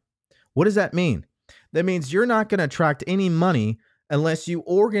money. What does that mean? That means you're not going to attract any money unless you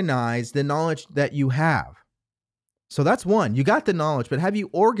organize the knowledge that you have. So that's one. You got the knowledge, but have you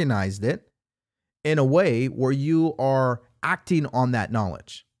organized it in a way where you are acting on that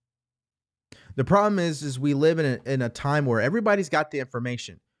knowledge? The problem is we live in a time where everybody's got the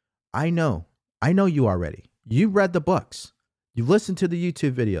information. I know you already. You read the books. You listened to the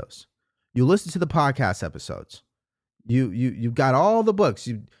YouTube videos. You listened to the podcast episodes. You've got all the books.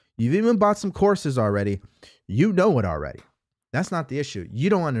 You've even bought some courses already. You know it already. That's not the issue. You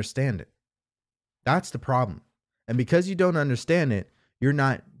don't understand it. That's the problem. And because you don't understand it, you're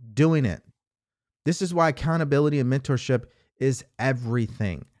not doing it. This is why accountability and mentorship is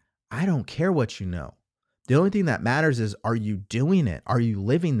everything. I don't care what you know. The only thing that matters is, are you doing it? Are you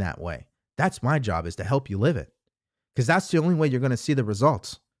living that way? That's my job, is to help you live it. Because that's the only way you're going to see the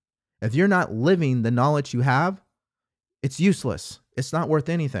results. If you're not living the knowledge you have, it's useless. It's not worth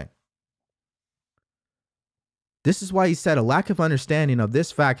anything. This is why he said a lack of understanding of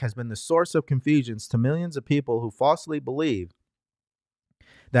this fact has been the source of confusions to millions of people who falsely believe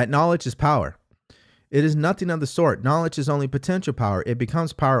that knowledge is power. It is nothing of the sort. Knowledge is only potential power. It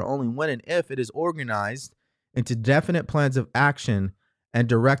becomes power only when and if it is organized into definite plans of action and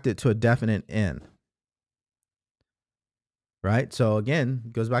directed to a definite end. Right? So again,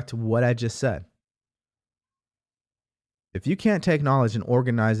 it goes back to what I just said. If you can't take knowledge and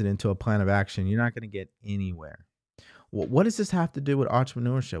organize it into a plan of action, you're not going to get anywhere. What does this have to do with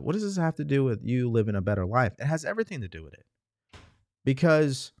entrepreneurship? What does this have to do with you living a better life? It has everything to do with it.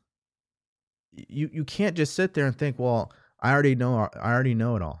 Because you can't just sit there and think, well, I already know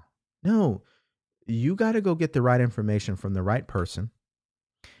it all. No, you got to go get the right information from the right person,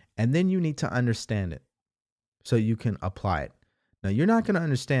 and then you need to understand it so you can apply it. Now, you're not going to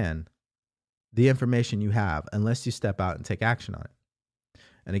understand the information you have unless you step out and take action on it.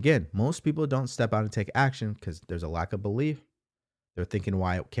 And again, most people don't step out and take action because there's a lack of belief. They're thinking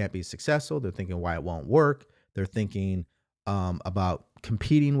why it can't be successful. They're thinking why it won't work. They're thinking about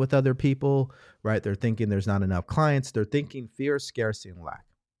competing with other people, right? They're thinking there's not enough clients. They're thinking fear, scarcity, and lack.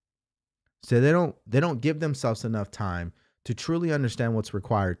 So they don't give themselves enough time to truly understand what's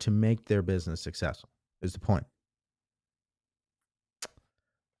required to make their business successful, is the point.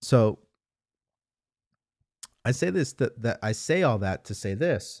 So I say this, that I say all that to say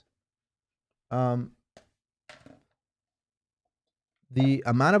this. The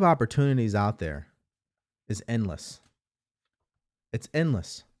amount of opportunities out there is endless. It's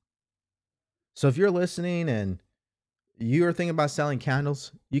endless. So if you're listening and you're thinking about selling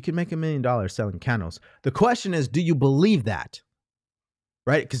candles, you can make $1 million selling candles. The question is, do you believe that?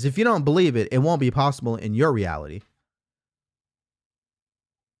 Right? Because if you don't believe it, it won't be possible in your reality.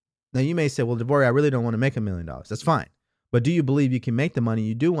 Now you may say, well, Devore, I really don't want to make $1 million. That's fine. But do you believe you can make the money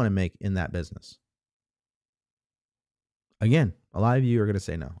you do want to make in that business? Again, a lot of you are going to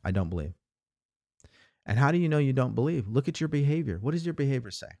say, no, I don't believe. And how do you know you don't believe? Look at your behavior. What does your behavior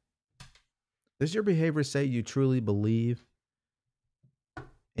say? Does your behavior say you truly believe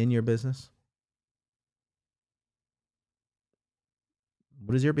in your business?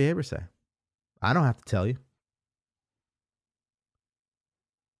 What does your behavior say? I don't have to tell you.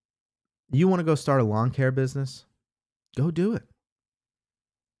 You want to go start a lawn care business? Go do it.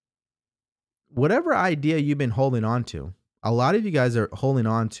 Whatever idea you've been holding on to, a lot of you guys are holding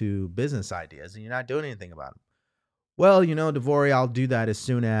on to business ideas and you're not doing anything about them. Well, Devore, I'll do that as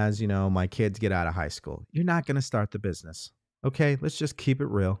soon as, my kids get out of high school. You're not going to start the business. Okay, let's just keep it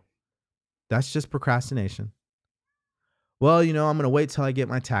real. That's just procrastination. Well, I'm going to wait till I get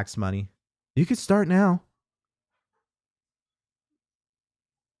my tax money. You could start now.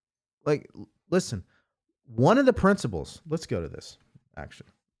 Like, listen, one of the principles, let's go to this, actually.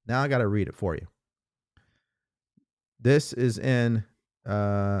 Now I got to read it for you. This is in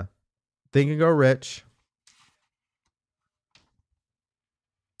Think and Grow Rich.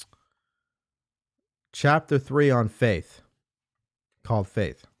 Chapter 3 on faith, called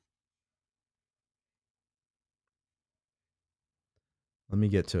Faith. Let me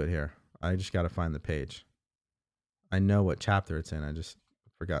get to it here. I just got to find the page. I know what chapter it's in. I just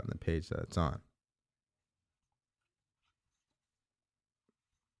forgotten the page that it's on.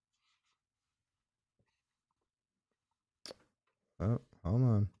 Oh, hold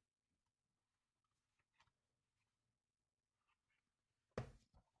on.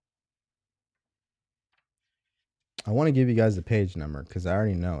 I want to give you guys the page number because I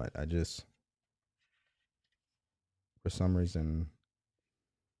already know it. I just, for some reason,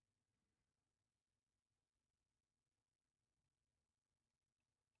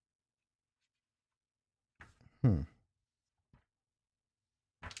 or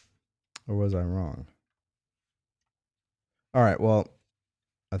was I wrong? All right, well,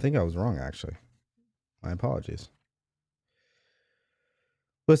 I think I was wrong, actually. My apologies.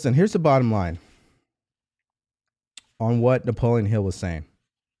 Listen, here's the bottom line on what Napoleon Hill was saying.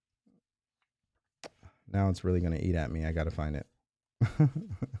 Now it's really going to eat at me. I got to find it.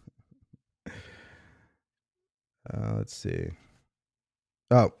 Let's see.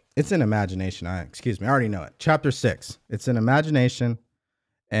 Oh, it's in imagination. Excuse me. I already know it. Chapter 6. It's in imagination.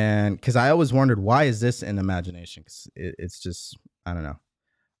 And because I always wondered, why is this in imagination? Because it's just, I don't know.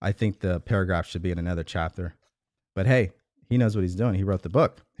 I think the paragraph should be in another chapter. But hey, he knows what he's doing. He wrote the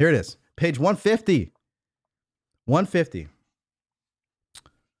book. Here it is. Page 150. 150.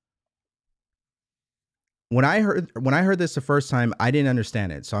 When I heard this the first time, I didn't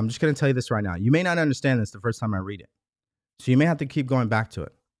understand it. So I'm just going to tell you this right now. You may not understand this the first time I read it. So you may have to keep going back to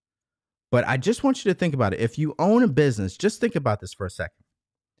it. But I just want you to think about it. If you own a business, just think about this for a second.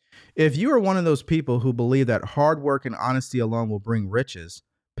 If you are one of those people who believe that hard work and honesty alone will bring riches,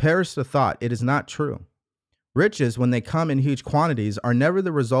 perish the thought. It is not true. Riches, when they come in huge quantities, are never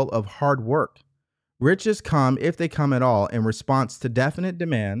the result of hard work. Riches come, if they come at all, in response to definite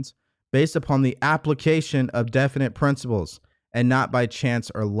demands based upon the application of definite principles and not by chance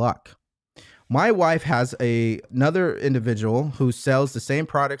or luck. My wife has another individual who sells the same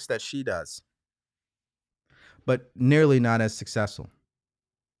products that she does, but nearly not as successful.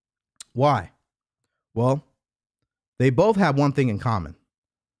 Why? Well, they both have one thing in common.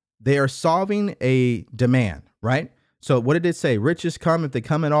 They are solving a demand, right? So what did it say? Riches come, if they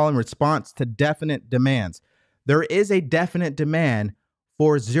come at all, in response to definite demands. There is a definite demand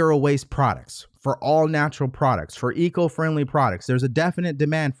for zero waste products, for all natural products, for eco-friendly products. There's a definite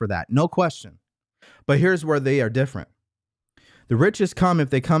demand for that, no question. But here's where they are different. The riches come, if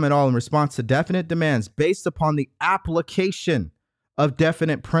they come at all, in response to definite demands based upon the application of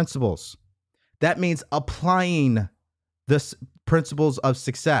definite principles. That means applying the principles of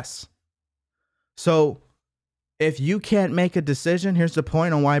success. So if you can't make a decision, here's the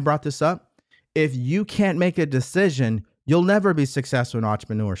point on why I brought this up. If you can't make a decision, you'll never be successful in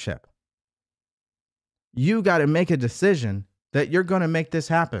entrepreneurship. You got to make a decision that you're going to make this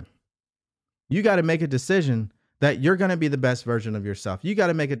happen. You got to make a decision that you're going to be the best version of yourself. You got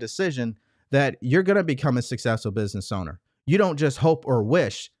to make a decision that you're going to become a successful business owner. You don't just hope or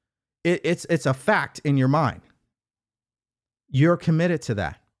wish. It's a fact in your mind. You're committed to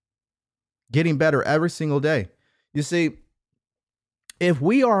that. Getting better every single day. You see, if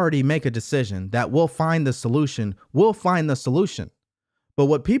we already make a decision that we'll find the solution, we'll find the solution. But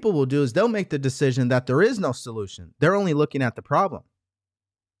what people will do is they'll make the decision that there is no solution. They're only looking at the problem.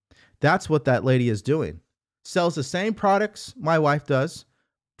 That's what that lady is doing. Sells the same products my wife does.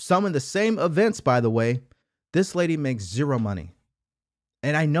 Some of the same events, by the way. This lady makes zero money.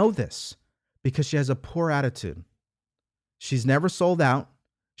 And I know this because she has a poor attitude. She's never sold out.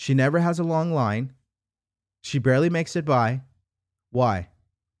 She never has a long line. She barely makes it by. Why?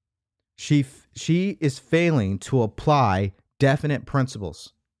 She is failing to apply definite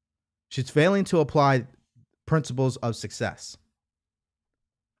principles. She's failing to apply principles of success.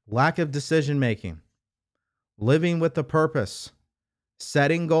 Lack of decision making, living with a purpose,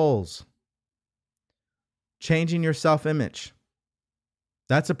 setting goals, changing your self-image.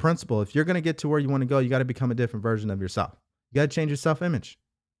 That's a principle. If you're going to get to where you want to go, you got to become a different version of yourself. You got to change your self-image.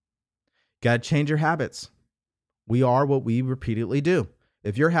 You got to change your habits. We are what we repeatedly do.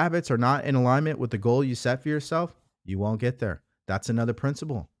 If your habits are not in alignment with the goal you set for yourself, you won't get there. That's another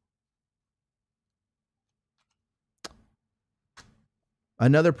principle.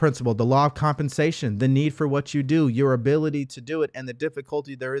 Another principle, the law of compensation, the need for what you do, your ability to do it, and the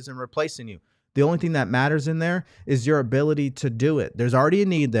difficulty there is in replacing you. The only thing that matters in there is your ability to do it. There's already a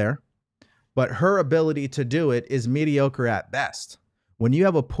need there, but her ability to do it is mediocre at best. When you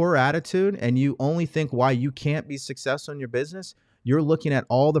have a poor attitude and you only think why you can't be successful in your business, you're looking at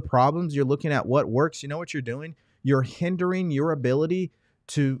all the problems, you're looking at what works. You know what you're doing? You're hindering your ability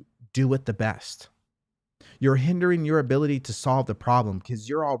to do it the best. You're hindering your ability to solve the problem because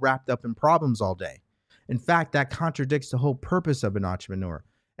you're all wrapped up in problems all day. In fact, that contradicts the whole purpose of an entrepreneur.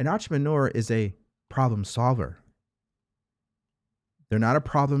 An entrepreneur is a problem solver. They're not a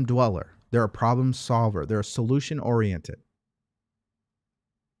problem dweller. They're a problem solver. They're solution oriented.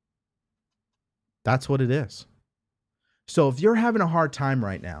 That's what it is. So if you're having a hard time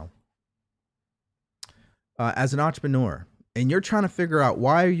right now as an entrepreneur and you're trying to figure out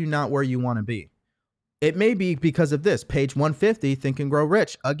why are you not where you want to be, it may be because of this. Page 150, Think and Grow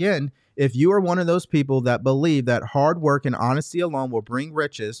Rich. Again, if you are one of those people that believe that hard work and honesty alone will bring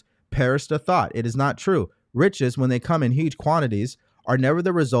riches, perish the thought. It is not true. Riches, when they come in huge quantities, are never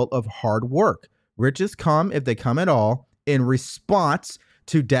the result of hard work. Riches come, if they come at all, in response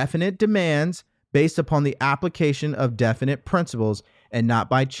to definite demands based upon the application of definite principles and not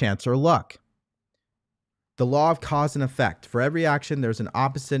by chance or luck. The law of cause and effect. For every action, there's an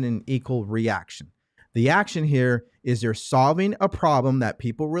opposite and equal reaction. The action here is you're solving a problem that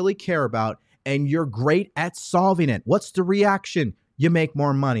people really care about, and you're great at solving it. What's the reaction? You make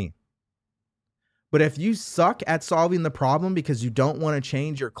more money. But if you suck at solving the problem because you don't want to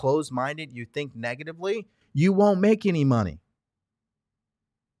change, you're closed-minded, you think negatively, you won't make any money.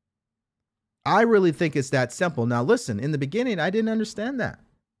 I really think it's that simple. Now, listen, in the beginning, I didn't understand that.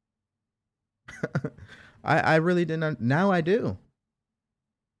 I really didn't. Now I do.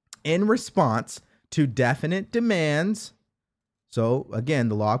 In response to definite demands. So again,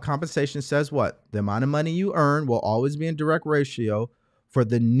 the law of compensation says what? The amount of money you earn will always be in direct ratio for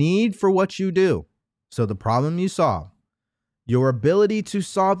the need for what you do. So the problem you solve, your ability to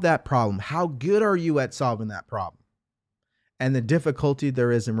solve that problem, how good are you at solving that problem? And the difficulty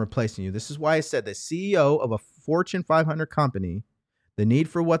there is in replacing you. This is why I said the CEO of a Fortune 500 company, the need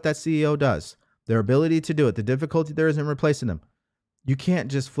for what that CEO does, their ability to do it, the difficulty there is in replacing them. You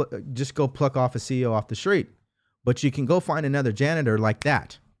can't just go pluck off a CEO off the street, but you can go find another janitor like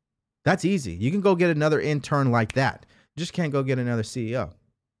that. That's easy. You can go get another intern like that. You just can't go get another CEO.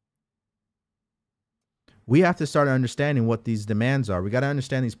 We have to start understanding what these demands are. We got to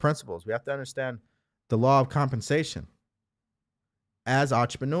understand these principles. We have to understand the law of compensation as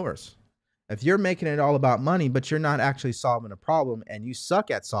entrepreneurs. If you're making it all about money, but you're not actually solving a problem and you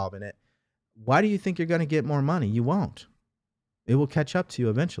suck at solving it, why do you think you're going to get more money? You won't. It will catch up to you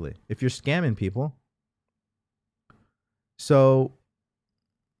eventually if you're scamming people. So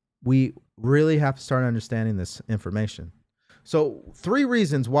we really have to start understanding this information. So 3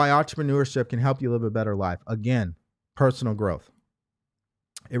 reasons why entrepreneurship can help you live a better life. Again, personal growth.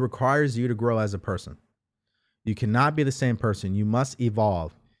 It requires you to grow as a person. You cannot be the same person. You must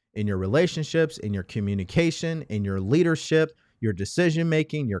evolve in your relationships, in your communication, in your leadership, your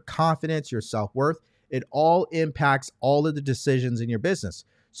decision-making, your confidence, your self-worth. It all impacts all of the decisions in your business.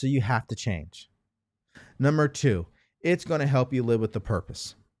 So you have to change. Number 2, it's going to help you live with a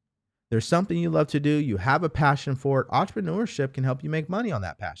purpose. There's something you love to do. You have a passion for it. Entrepreneurship can help you make money on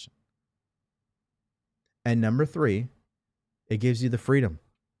that passion. And number 3, it gives you the freedom.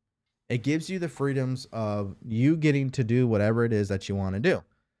 It gives you the freedoms of you getting to do whatever it is that you want to do.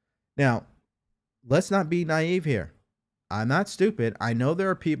 Now, let's not be naive here. I'm not stupid. I know there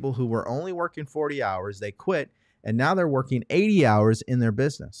are people who were only working 40 hours. They quit, and now they're working 80 hours in their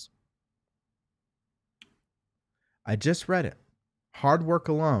business. I just read it. Hard work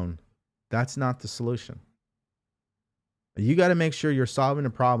alone, that's not the solution. You got to make sure you're solving a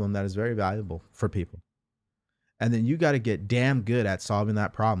problem that is very valuable for people. And then you got to get damn good at solving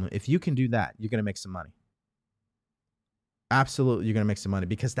that problem. If you can do that, you're going to make some money. Absolutely, you're going to make some money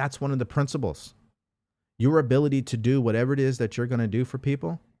because that's one of the principles. Your ability to do whatever it is that you're going to do for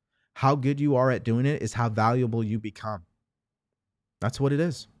people, how good you are at doing it is how valuable you become. That's what it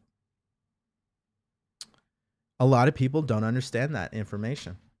is. A lot of people don't understand that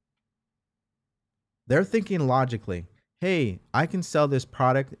information. They're thinking logically, hey, I can sell this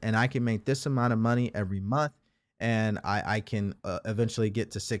product and I can make this amount of money every month and I can eventually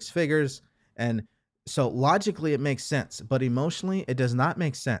get to 6 figures. And so logically it makes sense, but emotionally it does not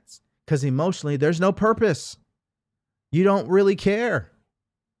make sense because emotionally there's no purpose. You don't really care.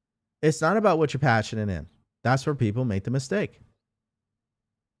 It's not about what you're passionate in. That's where people make the mistake.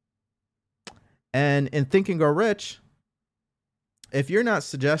 And in Think and Grow Rich, if you're not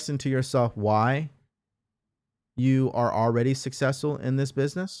suggesting to yourself why you are already successful in this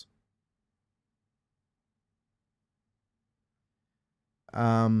business,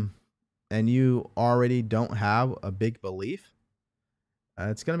 and you already don't have a big belief,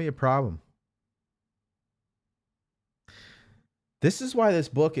 it's going to be a problem. This is why this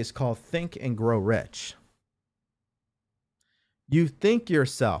book is called Think and Grow Rich. You think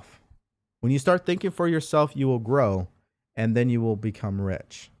yourself. When you start thinking for yourself, you will grow, and then you will become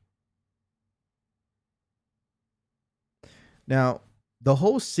rich. Now, the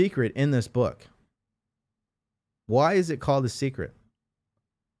whole secret in this book, why is it called The Secret?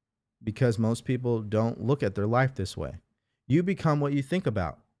 Because most people don't look at their life this way. You become what you think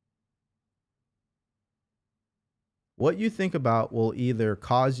about. What you think about will either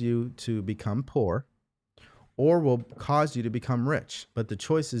cause you to become poor or will cause you to become rich, but the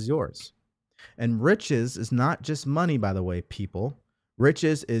choice is yours. And riches is not just money, by the way, people.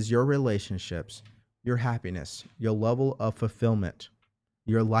 Riches is your relationships, your happiness, your level of fulfillment,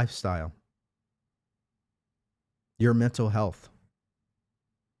 your lifestyle, your mental health.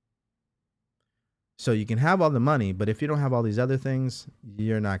 So you can have all the money, but if you don't have all these other things,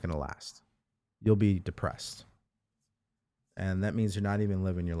 you're not going to last. You'll be depressed. And that means you're not even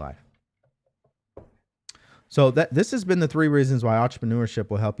living your life. So this has been the 3 reasons why entrepreneurship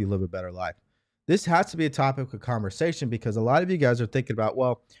will help you live a better life. This has to be a topic of conversation because a lot of you guys are thinking about,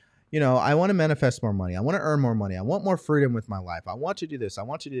 well, I want to manifest more money. I want to earn more money. I want more freedom with my life. I want to do this. I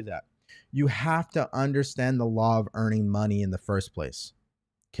want to do that. You have to understand the law of earning money in the first place.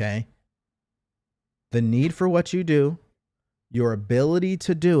 Okay? The need for what you do, your ability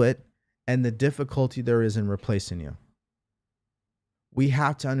to do it, and the difficulty there is in replacing you. We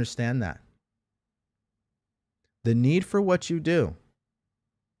have to understand that. The need for what you do.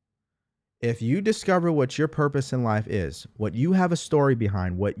 If you discover what your purpose in life is, what you have a story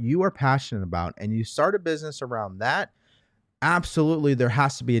behind, what you are passionate about, and you start a business around that, absolutely there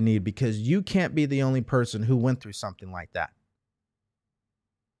has to be a need because you can't be the only person who went through something like that.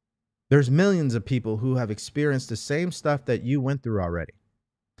 There's millions of people who have experienced the same stuff that you went through already.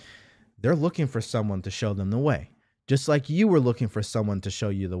 They're looking for someone to show them the way, just like you were looking for someone to show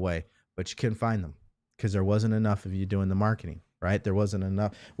you the way, but you couldn't find them because there wasn't enough of you doing the marketing. Right? There wasn't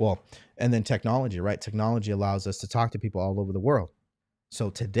enough. Well, and then technology, right? Technology allows us to talk to people all over the world.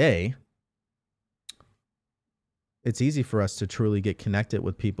 So today, it's easy for us to truly get connected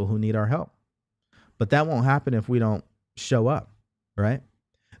with people who need our help. But that won't happen if we don't show up, right?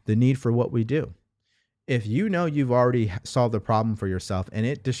 The need for what we do. If you know you've already solved the problem for yourself and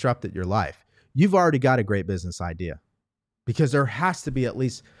it disrupted your life, you've already got a great business idea because there has to be at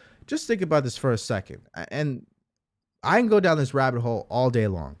least, just think about this for a second. And I can go down this rabbit hole all day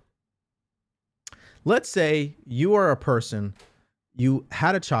long. Let's say you are a person, you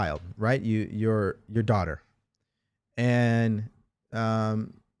had a child, right? Your daughter, and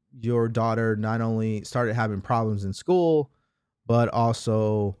your daughter not only started having problems in school, but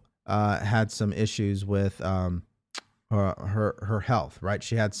also had some issues with her health, right?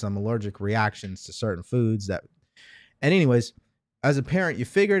 She had some allergic reactions to certain foods and anyways, as a parent, you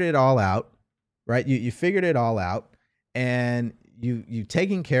figured it all out, right? You figured it all out. And you've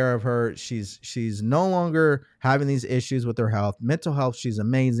taken care of her. She's no longer having these issues with her health. Mental health, she's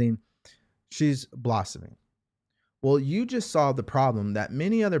amazing. She's blossoming. Well, you just solved the problem that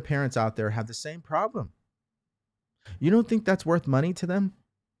many other parents out there have the same problem. You don't think that's worth money to them?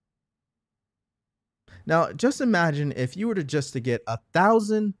 Now, just imagine if you were to get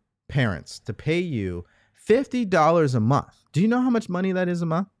 1,000 parents to pay you $50 a month. Do you know how much money that is a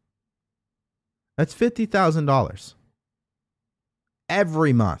month? That's $50,000.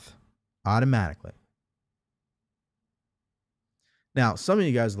 Every month, automatically. Now, some of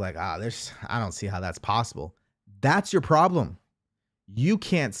you guys are like, I don't see how that's possible. That's your problem. You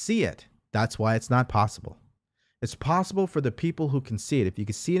can't see it. That's why it's not possible. It's possible for the people who can see it. If you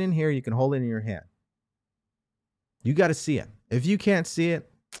can see it in here, you can hold it in your hand. You got to see it. If you can't see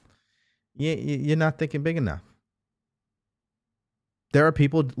it, you're not thinking big enough. There are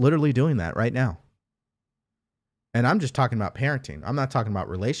people literally doing that right now. And I'm just talking about parenting. I'm not talking about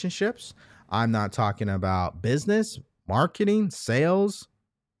relationships. I'm not talking about business, marketing, sales,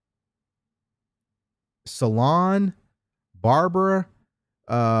 salon, barber,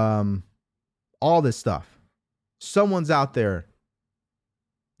 all this stuff. Someone's out there.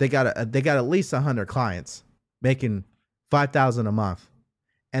 They got at least 100 clients making $5,000 a month,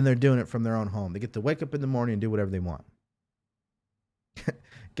 and they're doing it from their own home. They get to wake up in the morning and do whatever they want.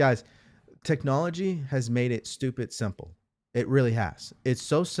 Guys, technology has made it stupid simple. It really has. It's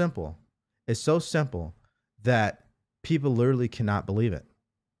so simple. It's so simple that people literally cannot believe it.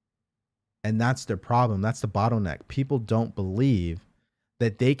 And that's their problem. That's the bottleneck. People don't believe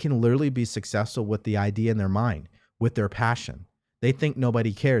that they can literally be successful with the idea in their mind, with their passion. They think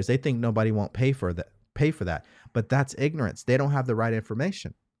nobody cares. They think nobody won't pay for that. But that's ignorance. They don't have the right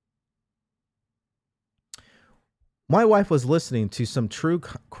information. My wife was listening to some true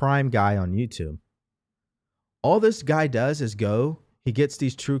crime guy on YouTube. All this guy does is he gets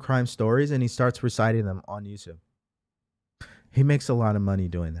these true crime stories and he starts reciting them on YouTube. He makes a lot of money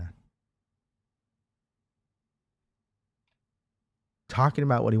doing that. Talking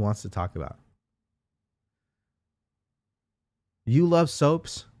about what he wants to talk about. You love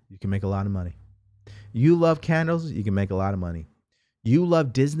soaps, you can make a lot of money. You love candles, you can make a lot of money. You love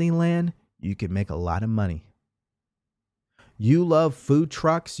Disneyland, you can make a lot of money. You love food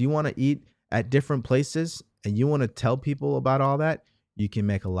trucks, you want to eat at different places, and you want to tell people about all that, you can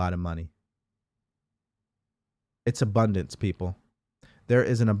make a lot of money. It's abundance, people. There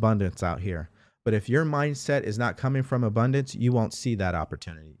is an abundance out here. But if your mindset is not coming from abundance, you won't see that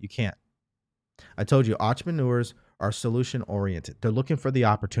opportunity. You can't. I told you, entrepreneurs are solution oriented. They're looking for the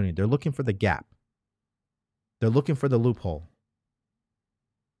opportunity. They're looking for the gap. They're looking for the loophole.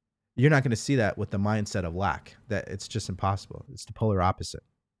 You're not going to see that with the mindset of lack. That it's just impossible. It's the polar opposite.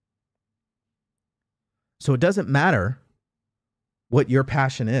 So it doesn't matter what your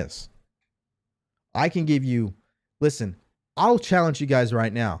passion is. I can give you, listen, I'll challenge you guys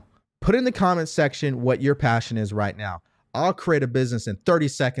right now. Put in the comments section what your passion is right now. I'll create a business in 30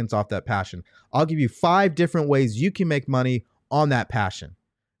 seconds off that passion. I'll give you 5 different ways you can make money on that passion.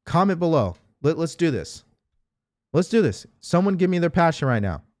 Comment below. Let's do this. Let's do this. Someone give me their passion right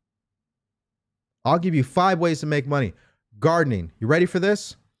now. I'll give you 5 ways to make money. Gardening. You ready for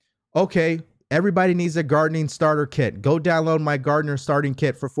this? Okay. Everybody needs a gardening starter kit. Go download my gardener starting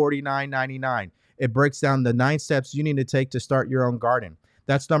kit for $49.99. It breaks down the 9 steps you need to take to start your own garden.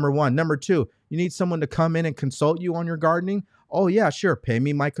 That's number 1. Number 2, you need someone to come in and consult you on your gardening? Oh yeah, sure. Pay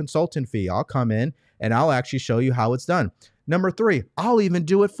me my consultant fee. I'll come in and I'll actually show you how it's done. Number 3, I'll even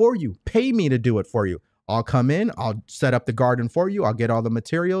do it for you. Pay me to do it for you. I'll come in, I'll set up the garden for you. I'll get all the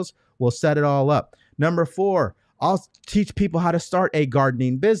materials. We'll set it all up. Number 4, I'll teach people how to start a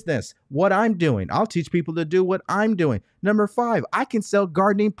gardening business, what I'm doing. I'll teach people to do what I'm doing. Number 5, I can sell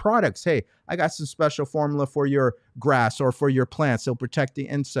gardening products. Hey, I got some special formula for your grass or for your plants. It'll protect the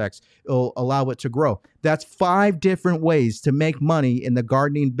insects. It'll allow it to grow. That's 5 different ways to make money in the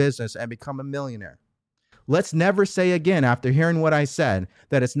gardening business and become a millionaire. Let's never say again, after hearing what I said,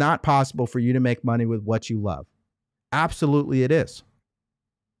 that it's not possible for you to make money with what you love. Absolutely it is.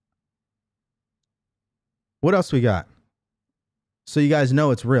 What else we got? So you guys know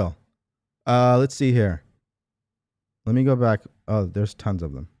it's real. Let's see here. Let me go back. Oh, there's tons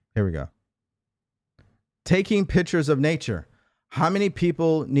of them. Here we go. Taking pictures of nature. How many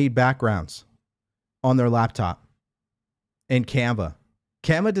people need backgrounds on their laptop in Canva?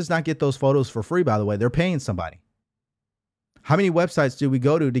 Canva does not get those photos for free, by the way. They're paying somebody. How many websites do we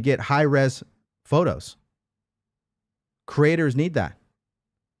go to get high-res photos? Creators need that.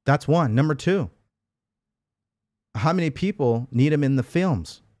 That's 1. Number 2. How many people need them in the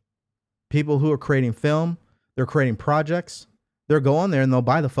films? People who are creating film, they're creating projects. They'll go on there and they'll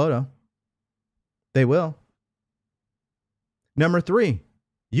buy the photo. They will. Number 3,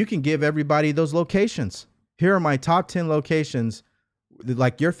 you can give everybody those locations. Here are my top 10 locations,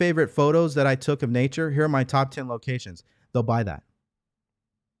 like your favorite photos that I took of nature. Here are my top 10 locations. They'll buy that.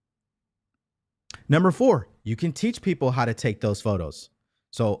 Number 4, you can teach people how to take those photos.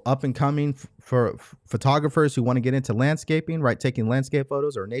 So up and coming for photographers who want to get into landscaping, right? Taking landscape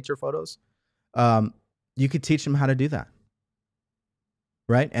photos or nature photos. You could teach them how to do that.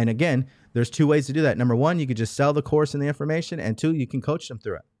 Right? And again, there's 2 ways to do that. Number 1, you could just sell the course and the information. And 2, you can coach them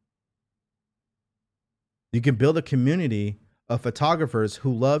through it. You can build a community of photographers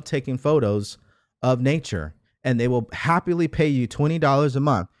who love taking photos of nature, and they will happily pay you $20 a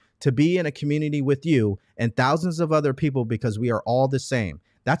month to be in a community with you and thousands of other people, because we are all the same.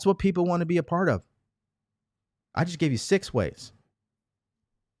 That's what people want to be a part of. I just gave you 6 ways.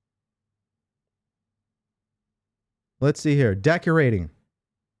 Let's see here. Decorating.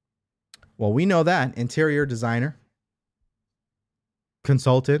 Well, we know that. Interior designer,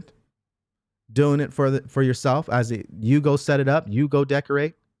 consultant, doing it for yourself you go set it up, you go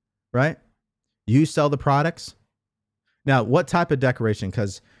decorate, right? You sell the products. Now, what type of decoration?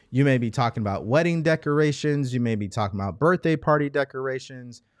 Because you may be talking about wedding decorations. You may be talking about birthday party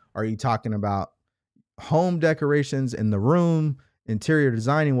decorations. Are you talking about home decorations in the room, interior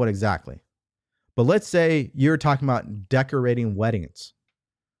designing? What exactly? But let's say you're talking about decorating weddings.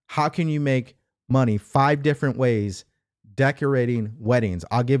 How can you make money 5 different ways decorating weddings?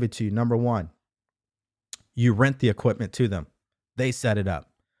 I'll give it to you. Number 1, you rent the equipment to them. They set it up.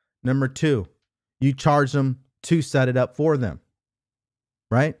 Number 2, you charge them to set it up for them,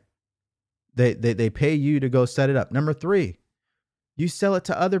 right? They pay you to go set it up. Number 3, you sell it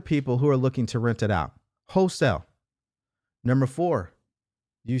to other people who are looking to rent it out, wholesale. Number 4,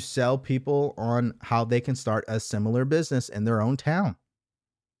 you sell people on how they can start a similar business in their own town.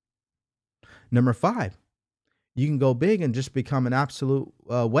 Number 5, you can go big and just become an absolute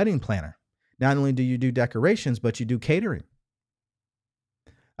wedding planner. Not only do you do decorations, but you do catering.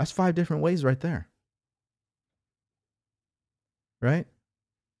 That's 5 different ways right there. Right?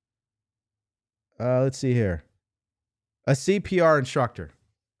 Let's see here. A CPR instructor.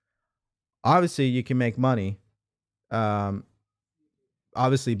 Obviously, you can make money.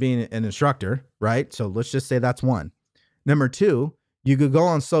 Obviously, being an instructor, right? So let's just say that's 1. Number 2, you could go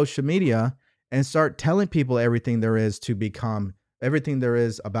on social media and start telling people everything there is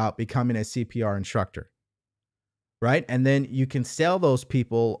about becoming a CPR instructor, right? And then you can sell those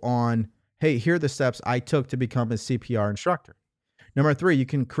people on, hey, here are the steps I took to become a CPR instructor. Number 3, you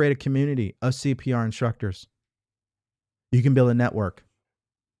can create a community of CPR instructors. You can build a network.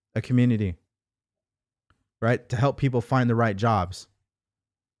 a community, right? To help people find the right jobs,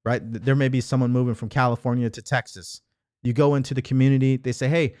 right? There may be someone moving from California to Texas. You go into the community, they say,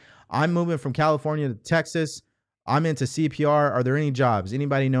 hey, I'm moving from California to Texas. I'm into CPR. Are there any jobs?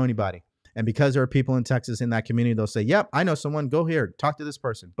 Anybody know anybody? And because there are people in Texas in that community, they'll say, yep, I know someone. Go here, talk to this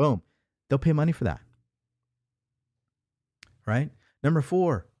person. Boom. They'll pay money for that, right? Number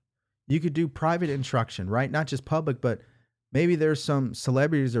 4, you could do private instruction, right? Not just public, but maybe there's some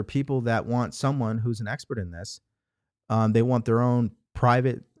celebrities or people that want someone who's an expert in this. They want their own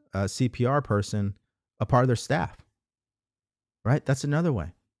private CPR person, a part of their staff, right? That's another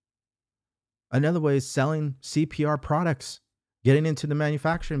way. Another way is selling CPR products, getting into the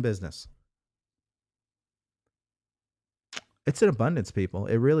manufacturing business. It's an abundance, people.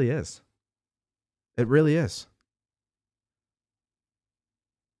 It really is. It really is.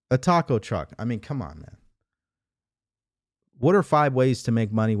 A taco truck. I mean, come on, man. What are 5 ways to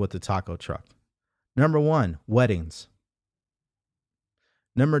make money with the taco truck? Number 1, weddings.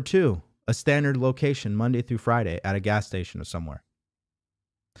 Number 2, a standard location Monday through Friday at a gas station or somewhere.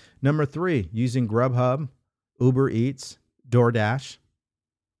 Number 3, using Grubhub, Uber Eats, DoorDash,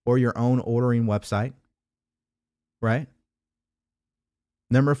 or your own ordering website, right?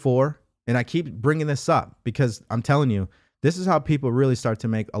 Number 4, and I keep bringing this up because I'm telling you, this is how people really start to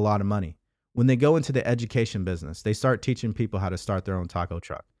make a lot of money. When they go into the education business, they start teaching people how to start their own taco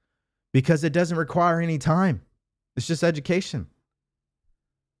truck because it doesn't require any time. It's just education,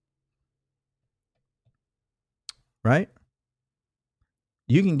 right?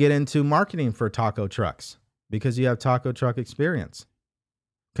 You can get into marketing for taco trucks because you have taco truck experience,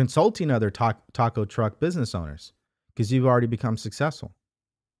 consulting other taco truck business owners because you've already become successful.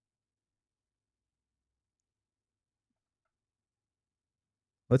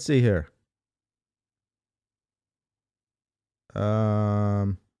 Let's see here.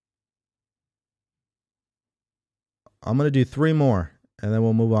 I'm going to do 3 more and then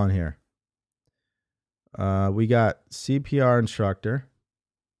we'll move on here. We got CPR instructor.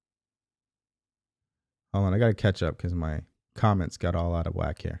 Hold on, I got to catch up because my comments got all out of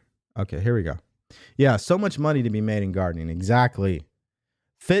whack here. Okay, here we go. Yeah, so much money to be made in gardening. Exactly.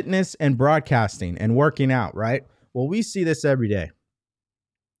 Fitness and broadcasting and working out, right? Well, we see this every day.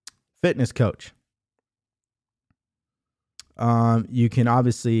 Fitness coach. You can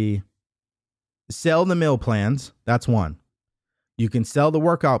obviously sell the meal plans. That's 1. You can sell the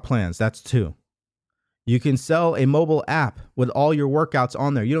workout plans. That's 2. You can sell a mobile app with all your workouts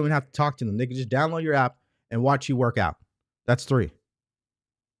on there. You don't even have to talk to them. They can just download your app and watch you work out. That's 3.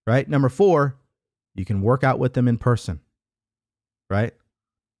 Right? Number 4, you can work out with them in person. Right?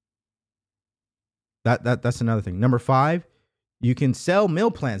 That's another thing. Number 5, you can sell meal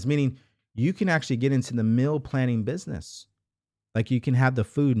plans, meaning you can actually get into the meal planning business. Like you can have the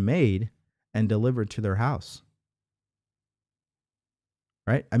food made and delivered to their house.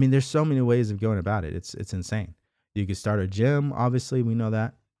 Right? I mean, there's so many ways of going about it. It's insane. You could start a gym, obviously, we know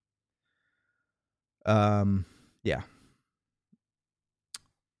that. Yeah.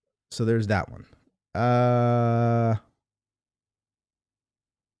 So there's that one.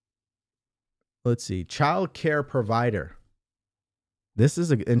 Let's see. Child care provider. This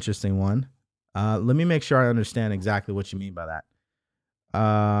is an interesting one. Let me make sure I understand exactly what you mean by that.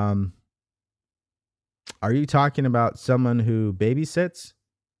 Are you talking about someone who babysits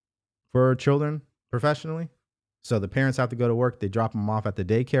for children professionally? So the parents have to go to work. They drop them off at the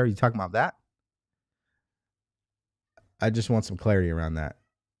daycare. Are you talking about that? I just want some clarity around that.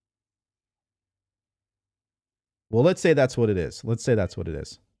 Well, let's say that's what it is.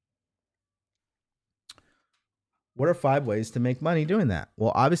 What are 5 ways to make money doing that?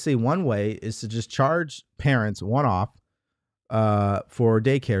 Well, obviously, one way is to just charge parents one-off for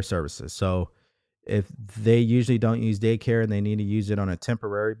daycare services. So if they usually don't use daycare and they need to use it on a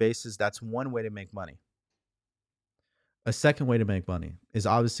temporary basis, that's one way to make money. A second way to make money is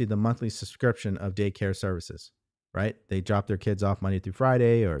obviously the monthly subscription of daycare services, right? They drop their kids off Monday through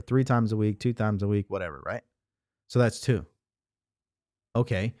Friday or 3 times a week, 2 times a week, whatever, right? So that's 2.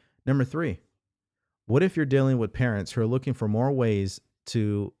 Okay. Number 3, what if you're dealing with parents who are looking for more ways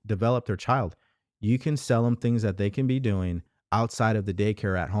to develop their child? You can sell them things that they can be doing outside of the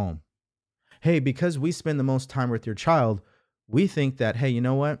daycare at home. Hey, because we spend the most time with your child, we think that, hey, you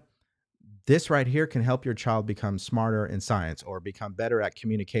know what? This right here can help your child become smarter in science or become better at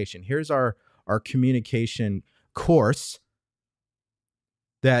communication. Here's our communication course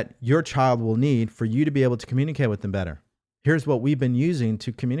that your child will need for you to be able to communicate with them better. Here's what we've been using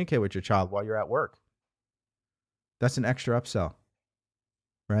to communicate with your child while you're at work. That's an extra upsell,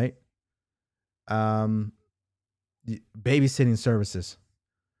 right? Babysitting services.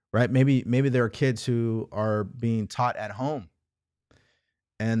 right? Maybe there are kids who are being taught at home,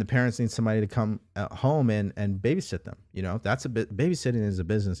 and the parents need somebody to come at home and babysit them. You know, that's a bit babysitting is a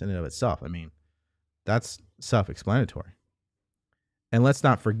business in and of itself. I mean, that's self-explanatory. And let's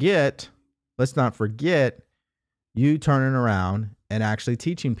not forget you turning around and actually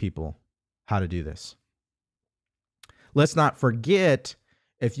teaching people how to do this. Let's not forget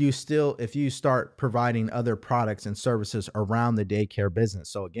if you start providing other products and services around the daycare business.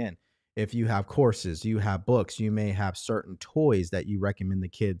 So again, if you have courses, you have books, you may have certain toys that you recommend the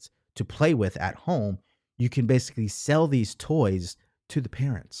kids to play with at home, you can basically sell these toys to the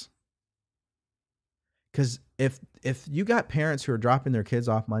parents. Because if you got parents who are dropping their kids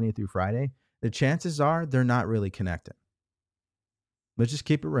off Monday through Friday, the chances are they're not really connected. Let's just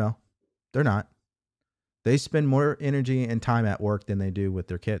keep it real. They're not. They spend more energy and time at work than they do with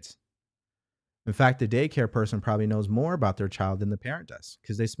their kids. In fact, the daycare person probably knows more about their child than the parent does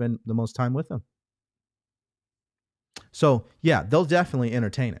because they spend the most time with them. So, yeah, they'll definitely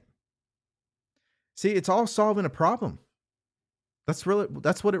entertain it. See, it's all solving a problem. That's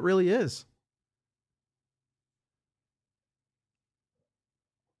what it really is.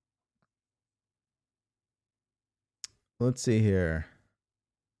 Let's see here.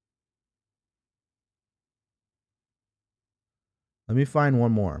 Let me find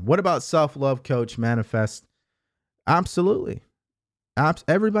one more. What about self-love coach manifest? Absolutely.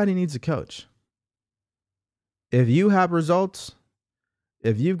 Everybody needs a coach. If you have results,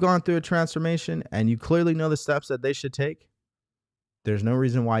 if you've gone through a transformation and you clearly know the steps that they should take, there's no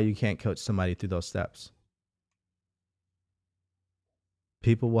reason why you can't coach somebody through those steps.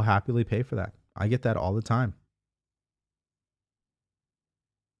 People will happily pay for that. I get that all the time.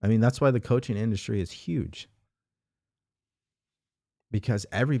 I mean, that's why the coaching industry is huge. Because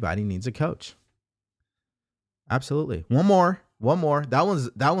everybody needs a coach. Absolutely. One more.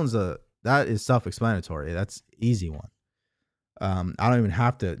 That is self-explanatory. That's easy one. I don't even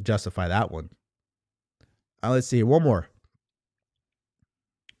have to justify that one. Let's see. One more.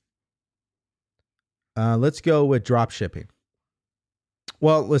 Let's go with drop shipping.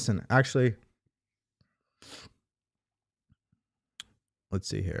 Well, listen, actually, let's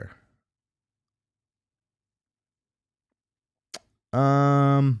see here.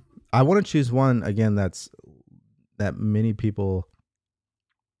 I want to choose one again that many people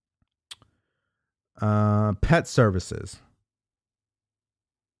pet services.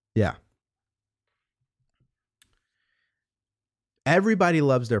 Yeah. Everybody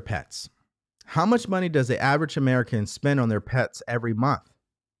loves their pets. How much money does the average American spend on their pets every month?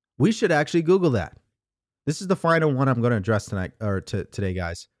 We should actually Google that. This is the final one I'm going to address today,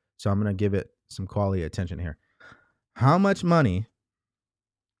 guys. So I'm going to give it some quality attention here. How much money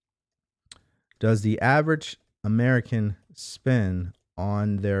does the average American spend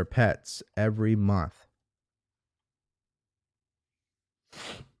on their pets every month?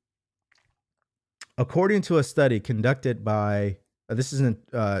 According to a study conducted by, this is in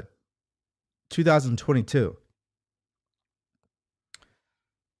 2022,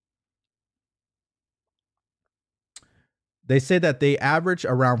 they say that they average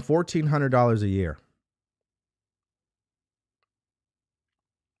around $1,400 a year.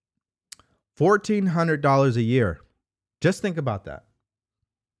 $1,400 a year. Just think about that.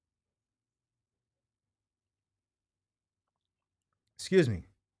 Excuse me.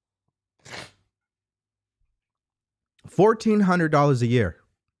 $1,400 a year.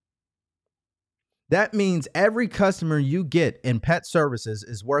 That means every customer you get in pet services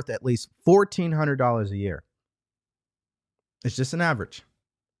is worth at least $1,400 a year. It's just an average.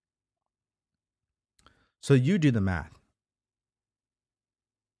 So you do the math.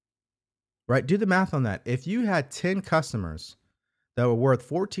 Right? Do the math on that. If you had 10 customers that were worth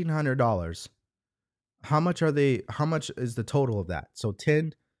 $1,400, how much is the total of that? So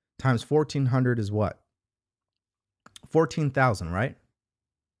 10 times 1,400 is what? 14,000, right?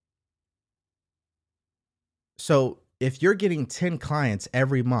 So if you're getting 10 clients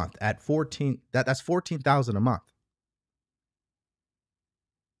every month at 14, that's 14,000 a month.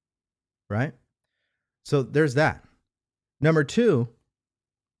 Right? So there's that. Number 2,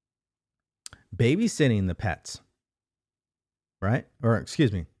 babysitting the pets. Right? Or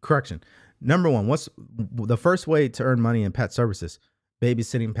excuse me, correction. Number 1, what's the first way to earn money in pet services?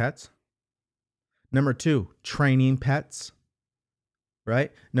 Babysitting pets. Number 2, training pets.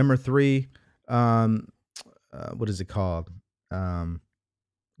 Right? Number 3, what is it called?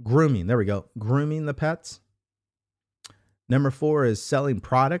 Grooming. There we go. Grooming the pets. Number 4 is selling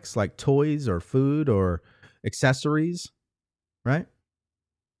products like toys or food or accessories, right?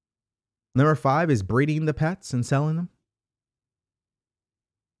 Number 5 is breeding the pets and selling them.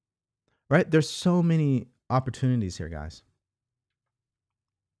 right? There's so many opportunities here, guys.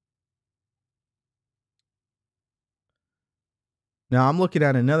 Now, I'm looking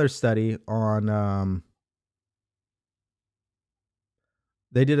at another study on,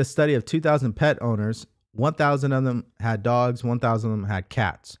 they did a study of 2,000 pet owners. 1,000 of them had dogs, 1,000 of them had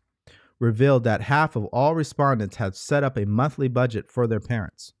cats. Revealed that half of all respondents had set up a monthly budget for their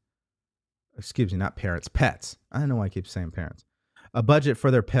parents. Excuse me, not parents, pets. I don't know why I keep saying parents. A budget for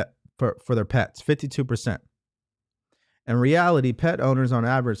their for their pets, 52%. In reality, pet owners on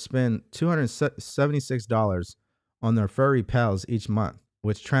average spend $276 on their furry pals each month,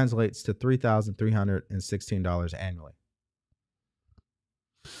 which translates to $3,316 annually.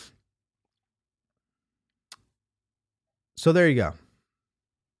 So there you go.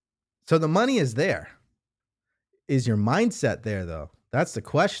 So the money is there. Is your mindset there, though? That's the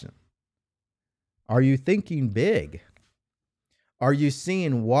question. Are you thinking big? Are you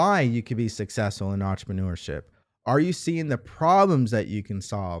seeing why you could be successful in entrepreneurship? Are you seeing the problems that you can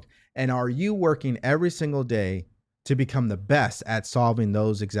solve? And are you working every single day to become the best at solving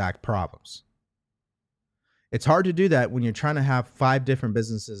those exact problems? It's hard to do that when you're trying to have 5 different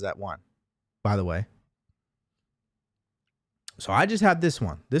businesses at one, by the way. So I just have this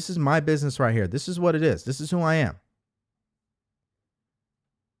one. This is my business right here. This is what it is. This is who I am.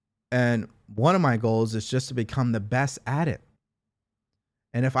 And one of my goals is just to become the best at it.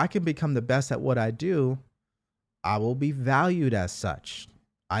 And if I can become the best at what I do, I will be valued as such.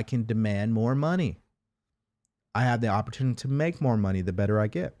 I can demand more money. I have the opportunity to make more money the better I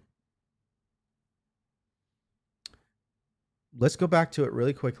get. Let's go back to it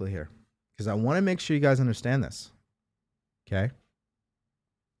really quickly here, because I want to make sure you guys understand this. Okay?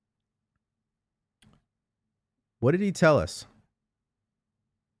 What did he tell us?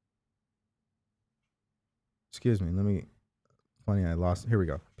 Excuse me, funny, I lost. Here we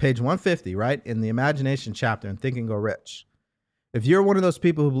go. Page 150, right? In the imagination chapter in Think and Go Rich. If you're one of those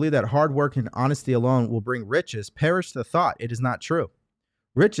people who believe that hard work and honesty alone will bring riches, perish the thought. It is not true.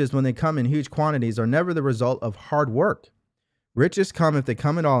 Riches, when they come in huge quantities, are never the result of hard work. Riches come, if they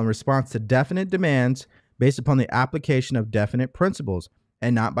come at all, in response to definite demands based upon the application of definite principles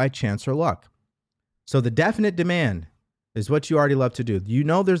and not by chance or luck. So the definite demand is what you already love to do. You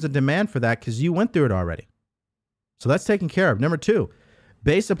know there's a demand for that because you went through it already. So that's taken care of. Number 2,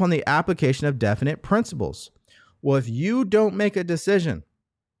 based upon the application of definite principles. Well, if you don't make a decision,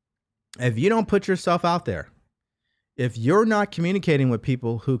 if you don't put yourself out there, if you're not communicating with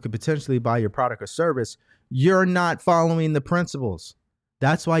people who could potentially buy your product or service, you're not following the principles.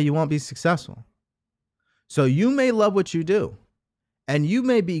 That's why you won't be successful. So you may love what you do, and you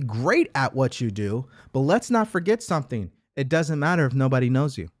may be great at what you do, but let's not forget something. It doesn't matter if nobody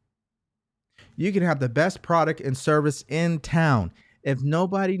knows you. You can have the best product and service in town. If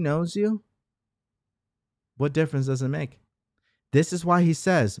nobody knows you, what difference does it make? This is why he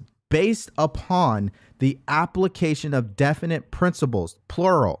says, based upon the application of definite principles,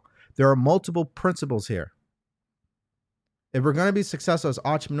 plural. There are multiple principles here. If we're going to be successful as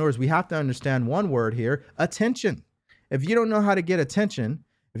entrepreneurs, we have to understand one word here, attention. If you don't know how to get attention,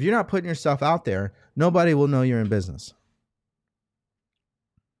 if you're not putting yourself out there, nobody will know you're in business.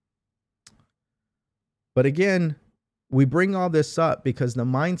 But again, we bring all this up because the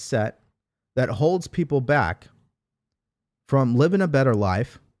mindset that holds people back from living a better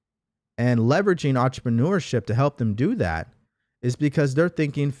life and leveraging entrepreneurship to help them do that is because they're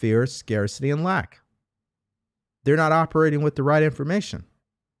thinking fear, scarcity, and lack. They're not operating with the right information.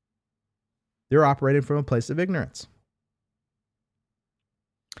 They're operating from a place of ignorance.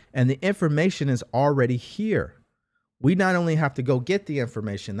 And the information is already here. We not only have to go get the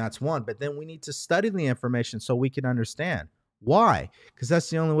information, that's one, but then we need to study the information so we can understand. Why? Because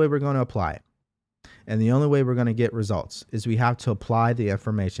that's the only way we're going to apply it. And the only way we're going to get results is we have to apply the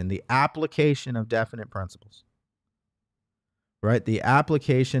information, the application of definite principles, right? The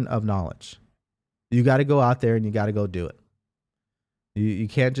application of knowledge. You got to go out there and you got to go do it. You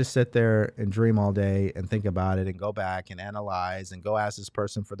can't just sit there and dream all day and think about it and go back and analyze and go ask this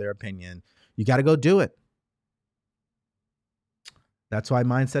person for their opinion. You got to go do it. That's why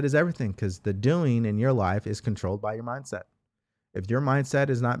mindset is everything, because the doing in your life is controlled by your mindset. If your mindset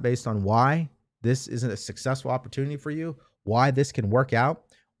is not based on why this isn't a successful opportunity for you, why this can work out,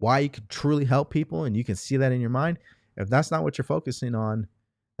 why you can truly help people, and you can see that in your mind, if that's not what you're focusing on,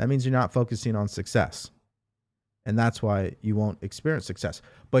 that means you're not focusing on success. And that's why you won't experience success.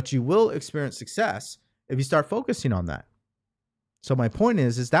 But you will experience success if you start focusing on that. So my point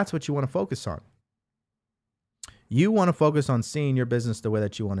is that's what you want to focus on. You want to focus on seeing your business the way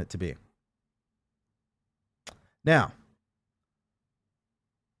that you want it to be. Now,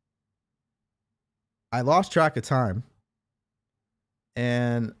 I lost track of time,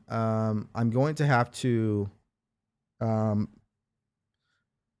 and I'm going to have to um,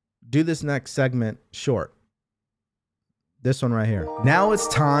 do this next segment short. This one right here. Now it's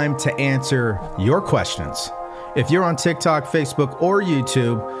time to answer your questions. If you're on TikTok, Facebook, or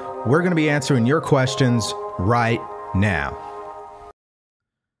YouTube, we're going to be answering your questions right now.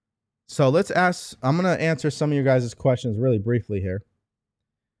 So I'm going to answer some of you guys' questions really briefly here.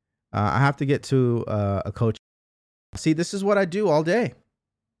 I have to get to a coach. See, this is what I do all day.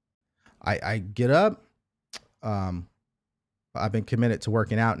 I get up. I've been committed to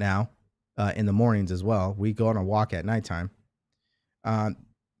working out now in the mornings as well. We go on a walk at nighttime.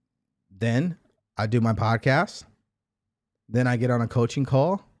 Then I do my podcast. Then I get on a coaching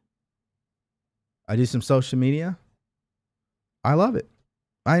call. I do some social media. I love it.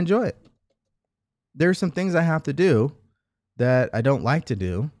 I enjoy it. There are some things I have to do that I don't like to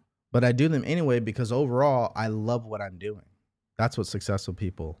do, but I do them anyway because overall I love what I'm doing. That's what successful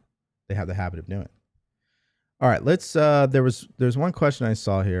people, they have the habit of doing. All right, there's one question I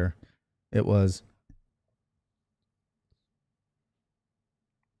saw here. It was,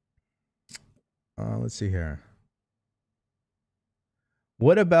 let's see here.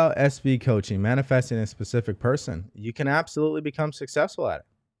 What about SB coaching, manifesting a specific person? You can absolutely become successful at it.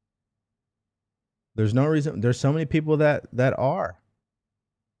 There's no reason. There's so many people that are.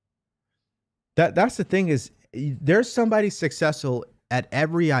 That's the thing is, there's somebody successful at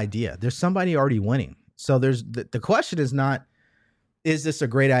every idea. There's somebody already winning. So the question is not, is this a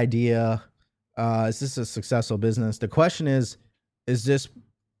great idea? Is this a successful business? The question is this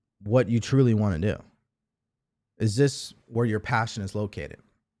what you truly want to do? Is this where your passion is located?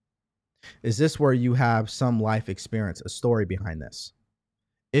 Is this where you have some life experience, a story behind this?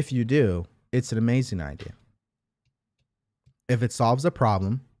 If you do, it's an amazing idea. If it solves a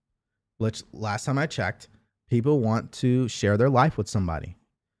problem, which last time I checked, people want to share their life with somebody.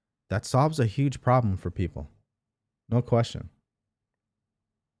 That solves a huge problem for people. No question.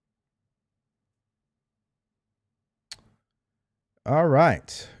 All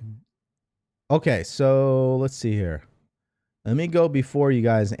right. Okay, so let's see here. Let me go before you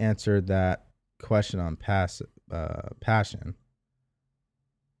guys answered that question on passion.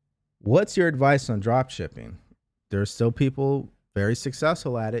 What's your advice on drop shipping? There's still people very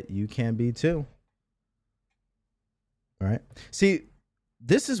successful at it. You can be too. All right. See,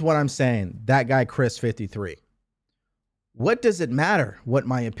 this is what I'm saying. That guy, Chris 53. What does it matter what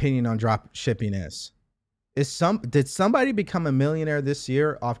my opinion on drop shipping is? Did somebody become a millionaire this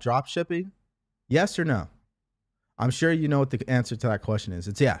year off drop shipping? Yes or no? I'm sure you know what the answer to that question is.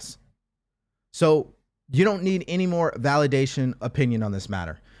 It's yes. So you don't need any more validation opinion on this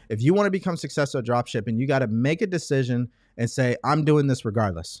matter. If you want to become successful at drop shipping, you got to make a decision and say, I'm doing this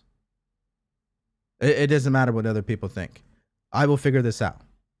regardless. It doesn't matter what other people think. I will figure this out.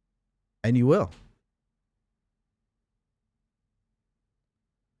 And you will.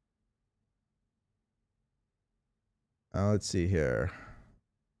 Let's see here.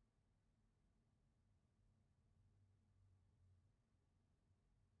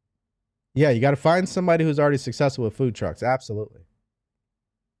 Yeah, you got to find somebody who's already successful with food trucks. Absolutely.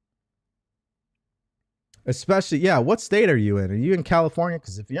 Especially, yeah, what state are you in? Are you in California?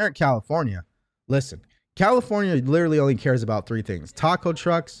 Because if you're in California, listen, California literally only cares about three things. Taco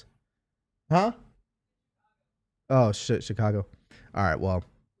trucks. Huh? Oh, shit, Chicago. All right, well.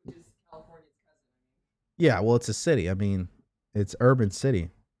 Yeah, well, it's a city. I mean, it's urban city.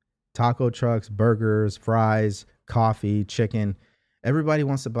 Taco trucks, burgers, fries, coffee, chicken. Everybody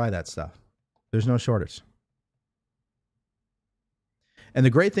wants to buy that stuff. There's no shortage. And the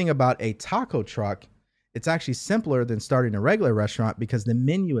great thing about a taco truck, it's actually simpler than starting a regular restaurant because the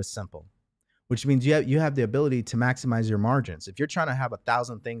menu is simple, which means you have the ability to maximize your margins. If you're trying to have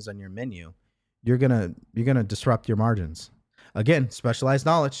 1,000 things on your menu, you're gonna disrupt your margins. Again, specialized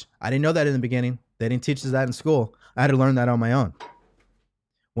knowledge. I didn't know that in the beginning. They didn't teach us that in school. I had to learn that on my own.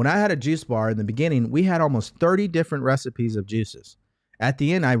 When I had a juice bar in the beginning, we had almost 30 different recipes of juices. At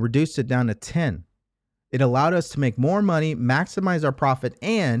the end, I reduced it down to 10. It allowed us to make more money, maximize our profit,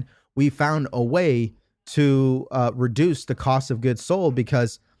 and we found a way to reduce the cost of goods sold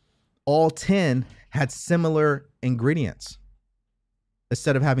because all 10 had similar ingredients.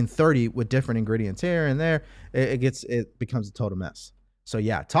 Instead of having 30 with different ingredients here and there, it becomes a total mess. So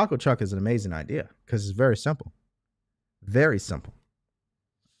yeah, taco truck is an amazing idea because it's very simple. Very simple.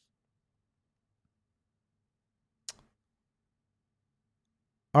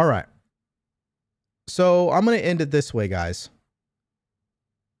 All right. So I'm going to end it this way, guys.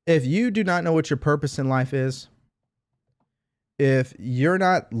 If you do not know what your purpose in life is, if you're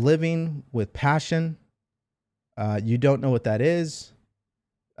not living with passion You don't know what that is.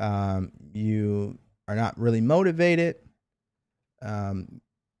 You are not really motivated,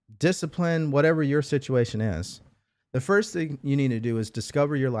 disciplined, whatever your situation is. The first thing you need to do is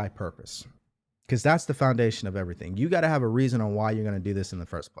discover your life purpose, because that's the foundation of everything. You got to have a reason on why you're going to do this in the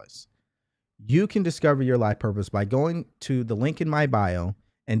first place. You can discover your life purpose by going to the link in my bio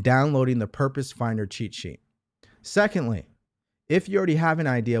and downloading the Purpose Finder cheat sheet. Secondly, if you already have an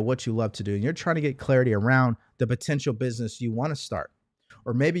idea what you love to do and you're trying to get clarity around the potential business you want to start,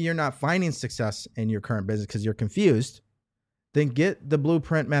 or maybe you're not finding success in your current business because you're confused, then get the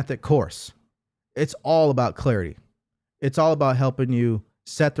Blueprint Method course. It's all about clarity. It's all about helping you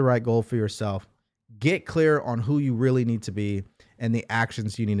set the right goal for yourself, get clear on who you really need to be and the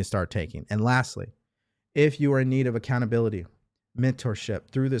actions you need to start taking. And lastly, if you are in need of accountability,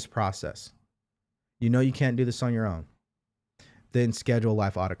 mentorship through this process, you know you can't do this on your own, then schedule a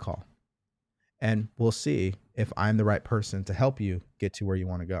live audit call. And we'll see if I'm the right person to help you get to where you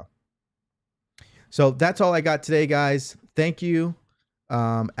want to go. So that's all I got today, guys. Thank you.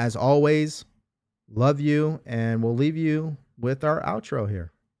 As always, love you, and we'll leave you with our outro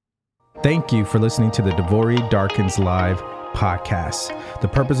here. Thank you for listening to the Devori Darkins Live podcast. The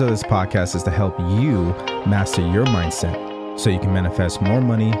purpose of this podcast is to help you master your mindset so you can manifest more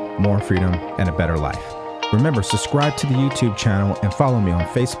money, more freedom, and a better life. Remember, subscribe to the YouTube channel and follow me on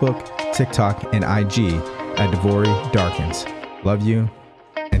Facebook, TikTok, and IG at Devori Darkins. Love you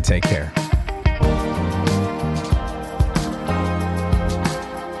and take care.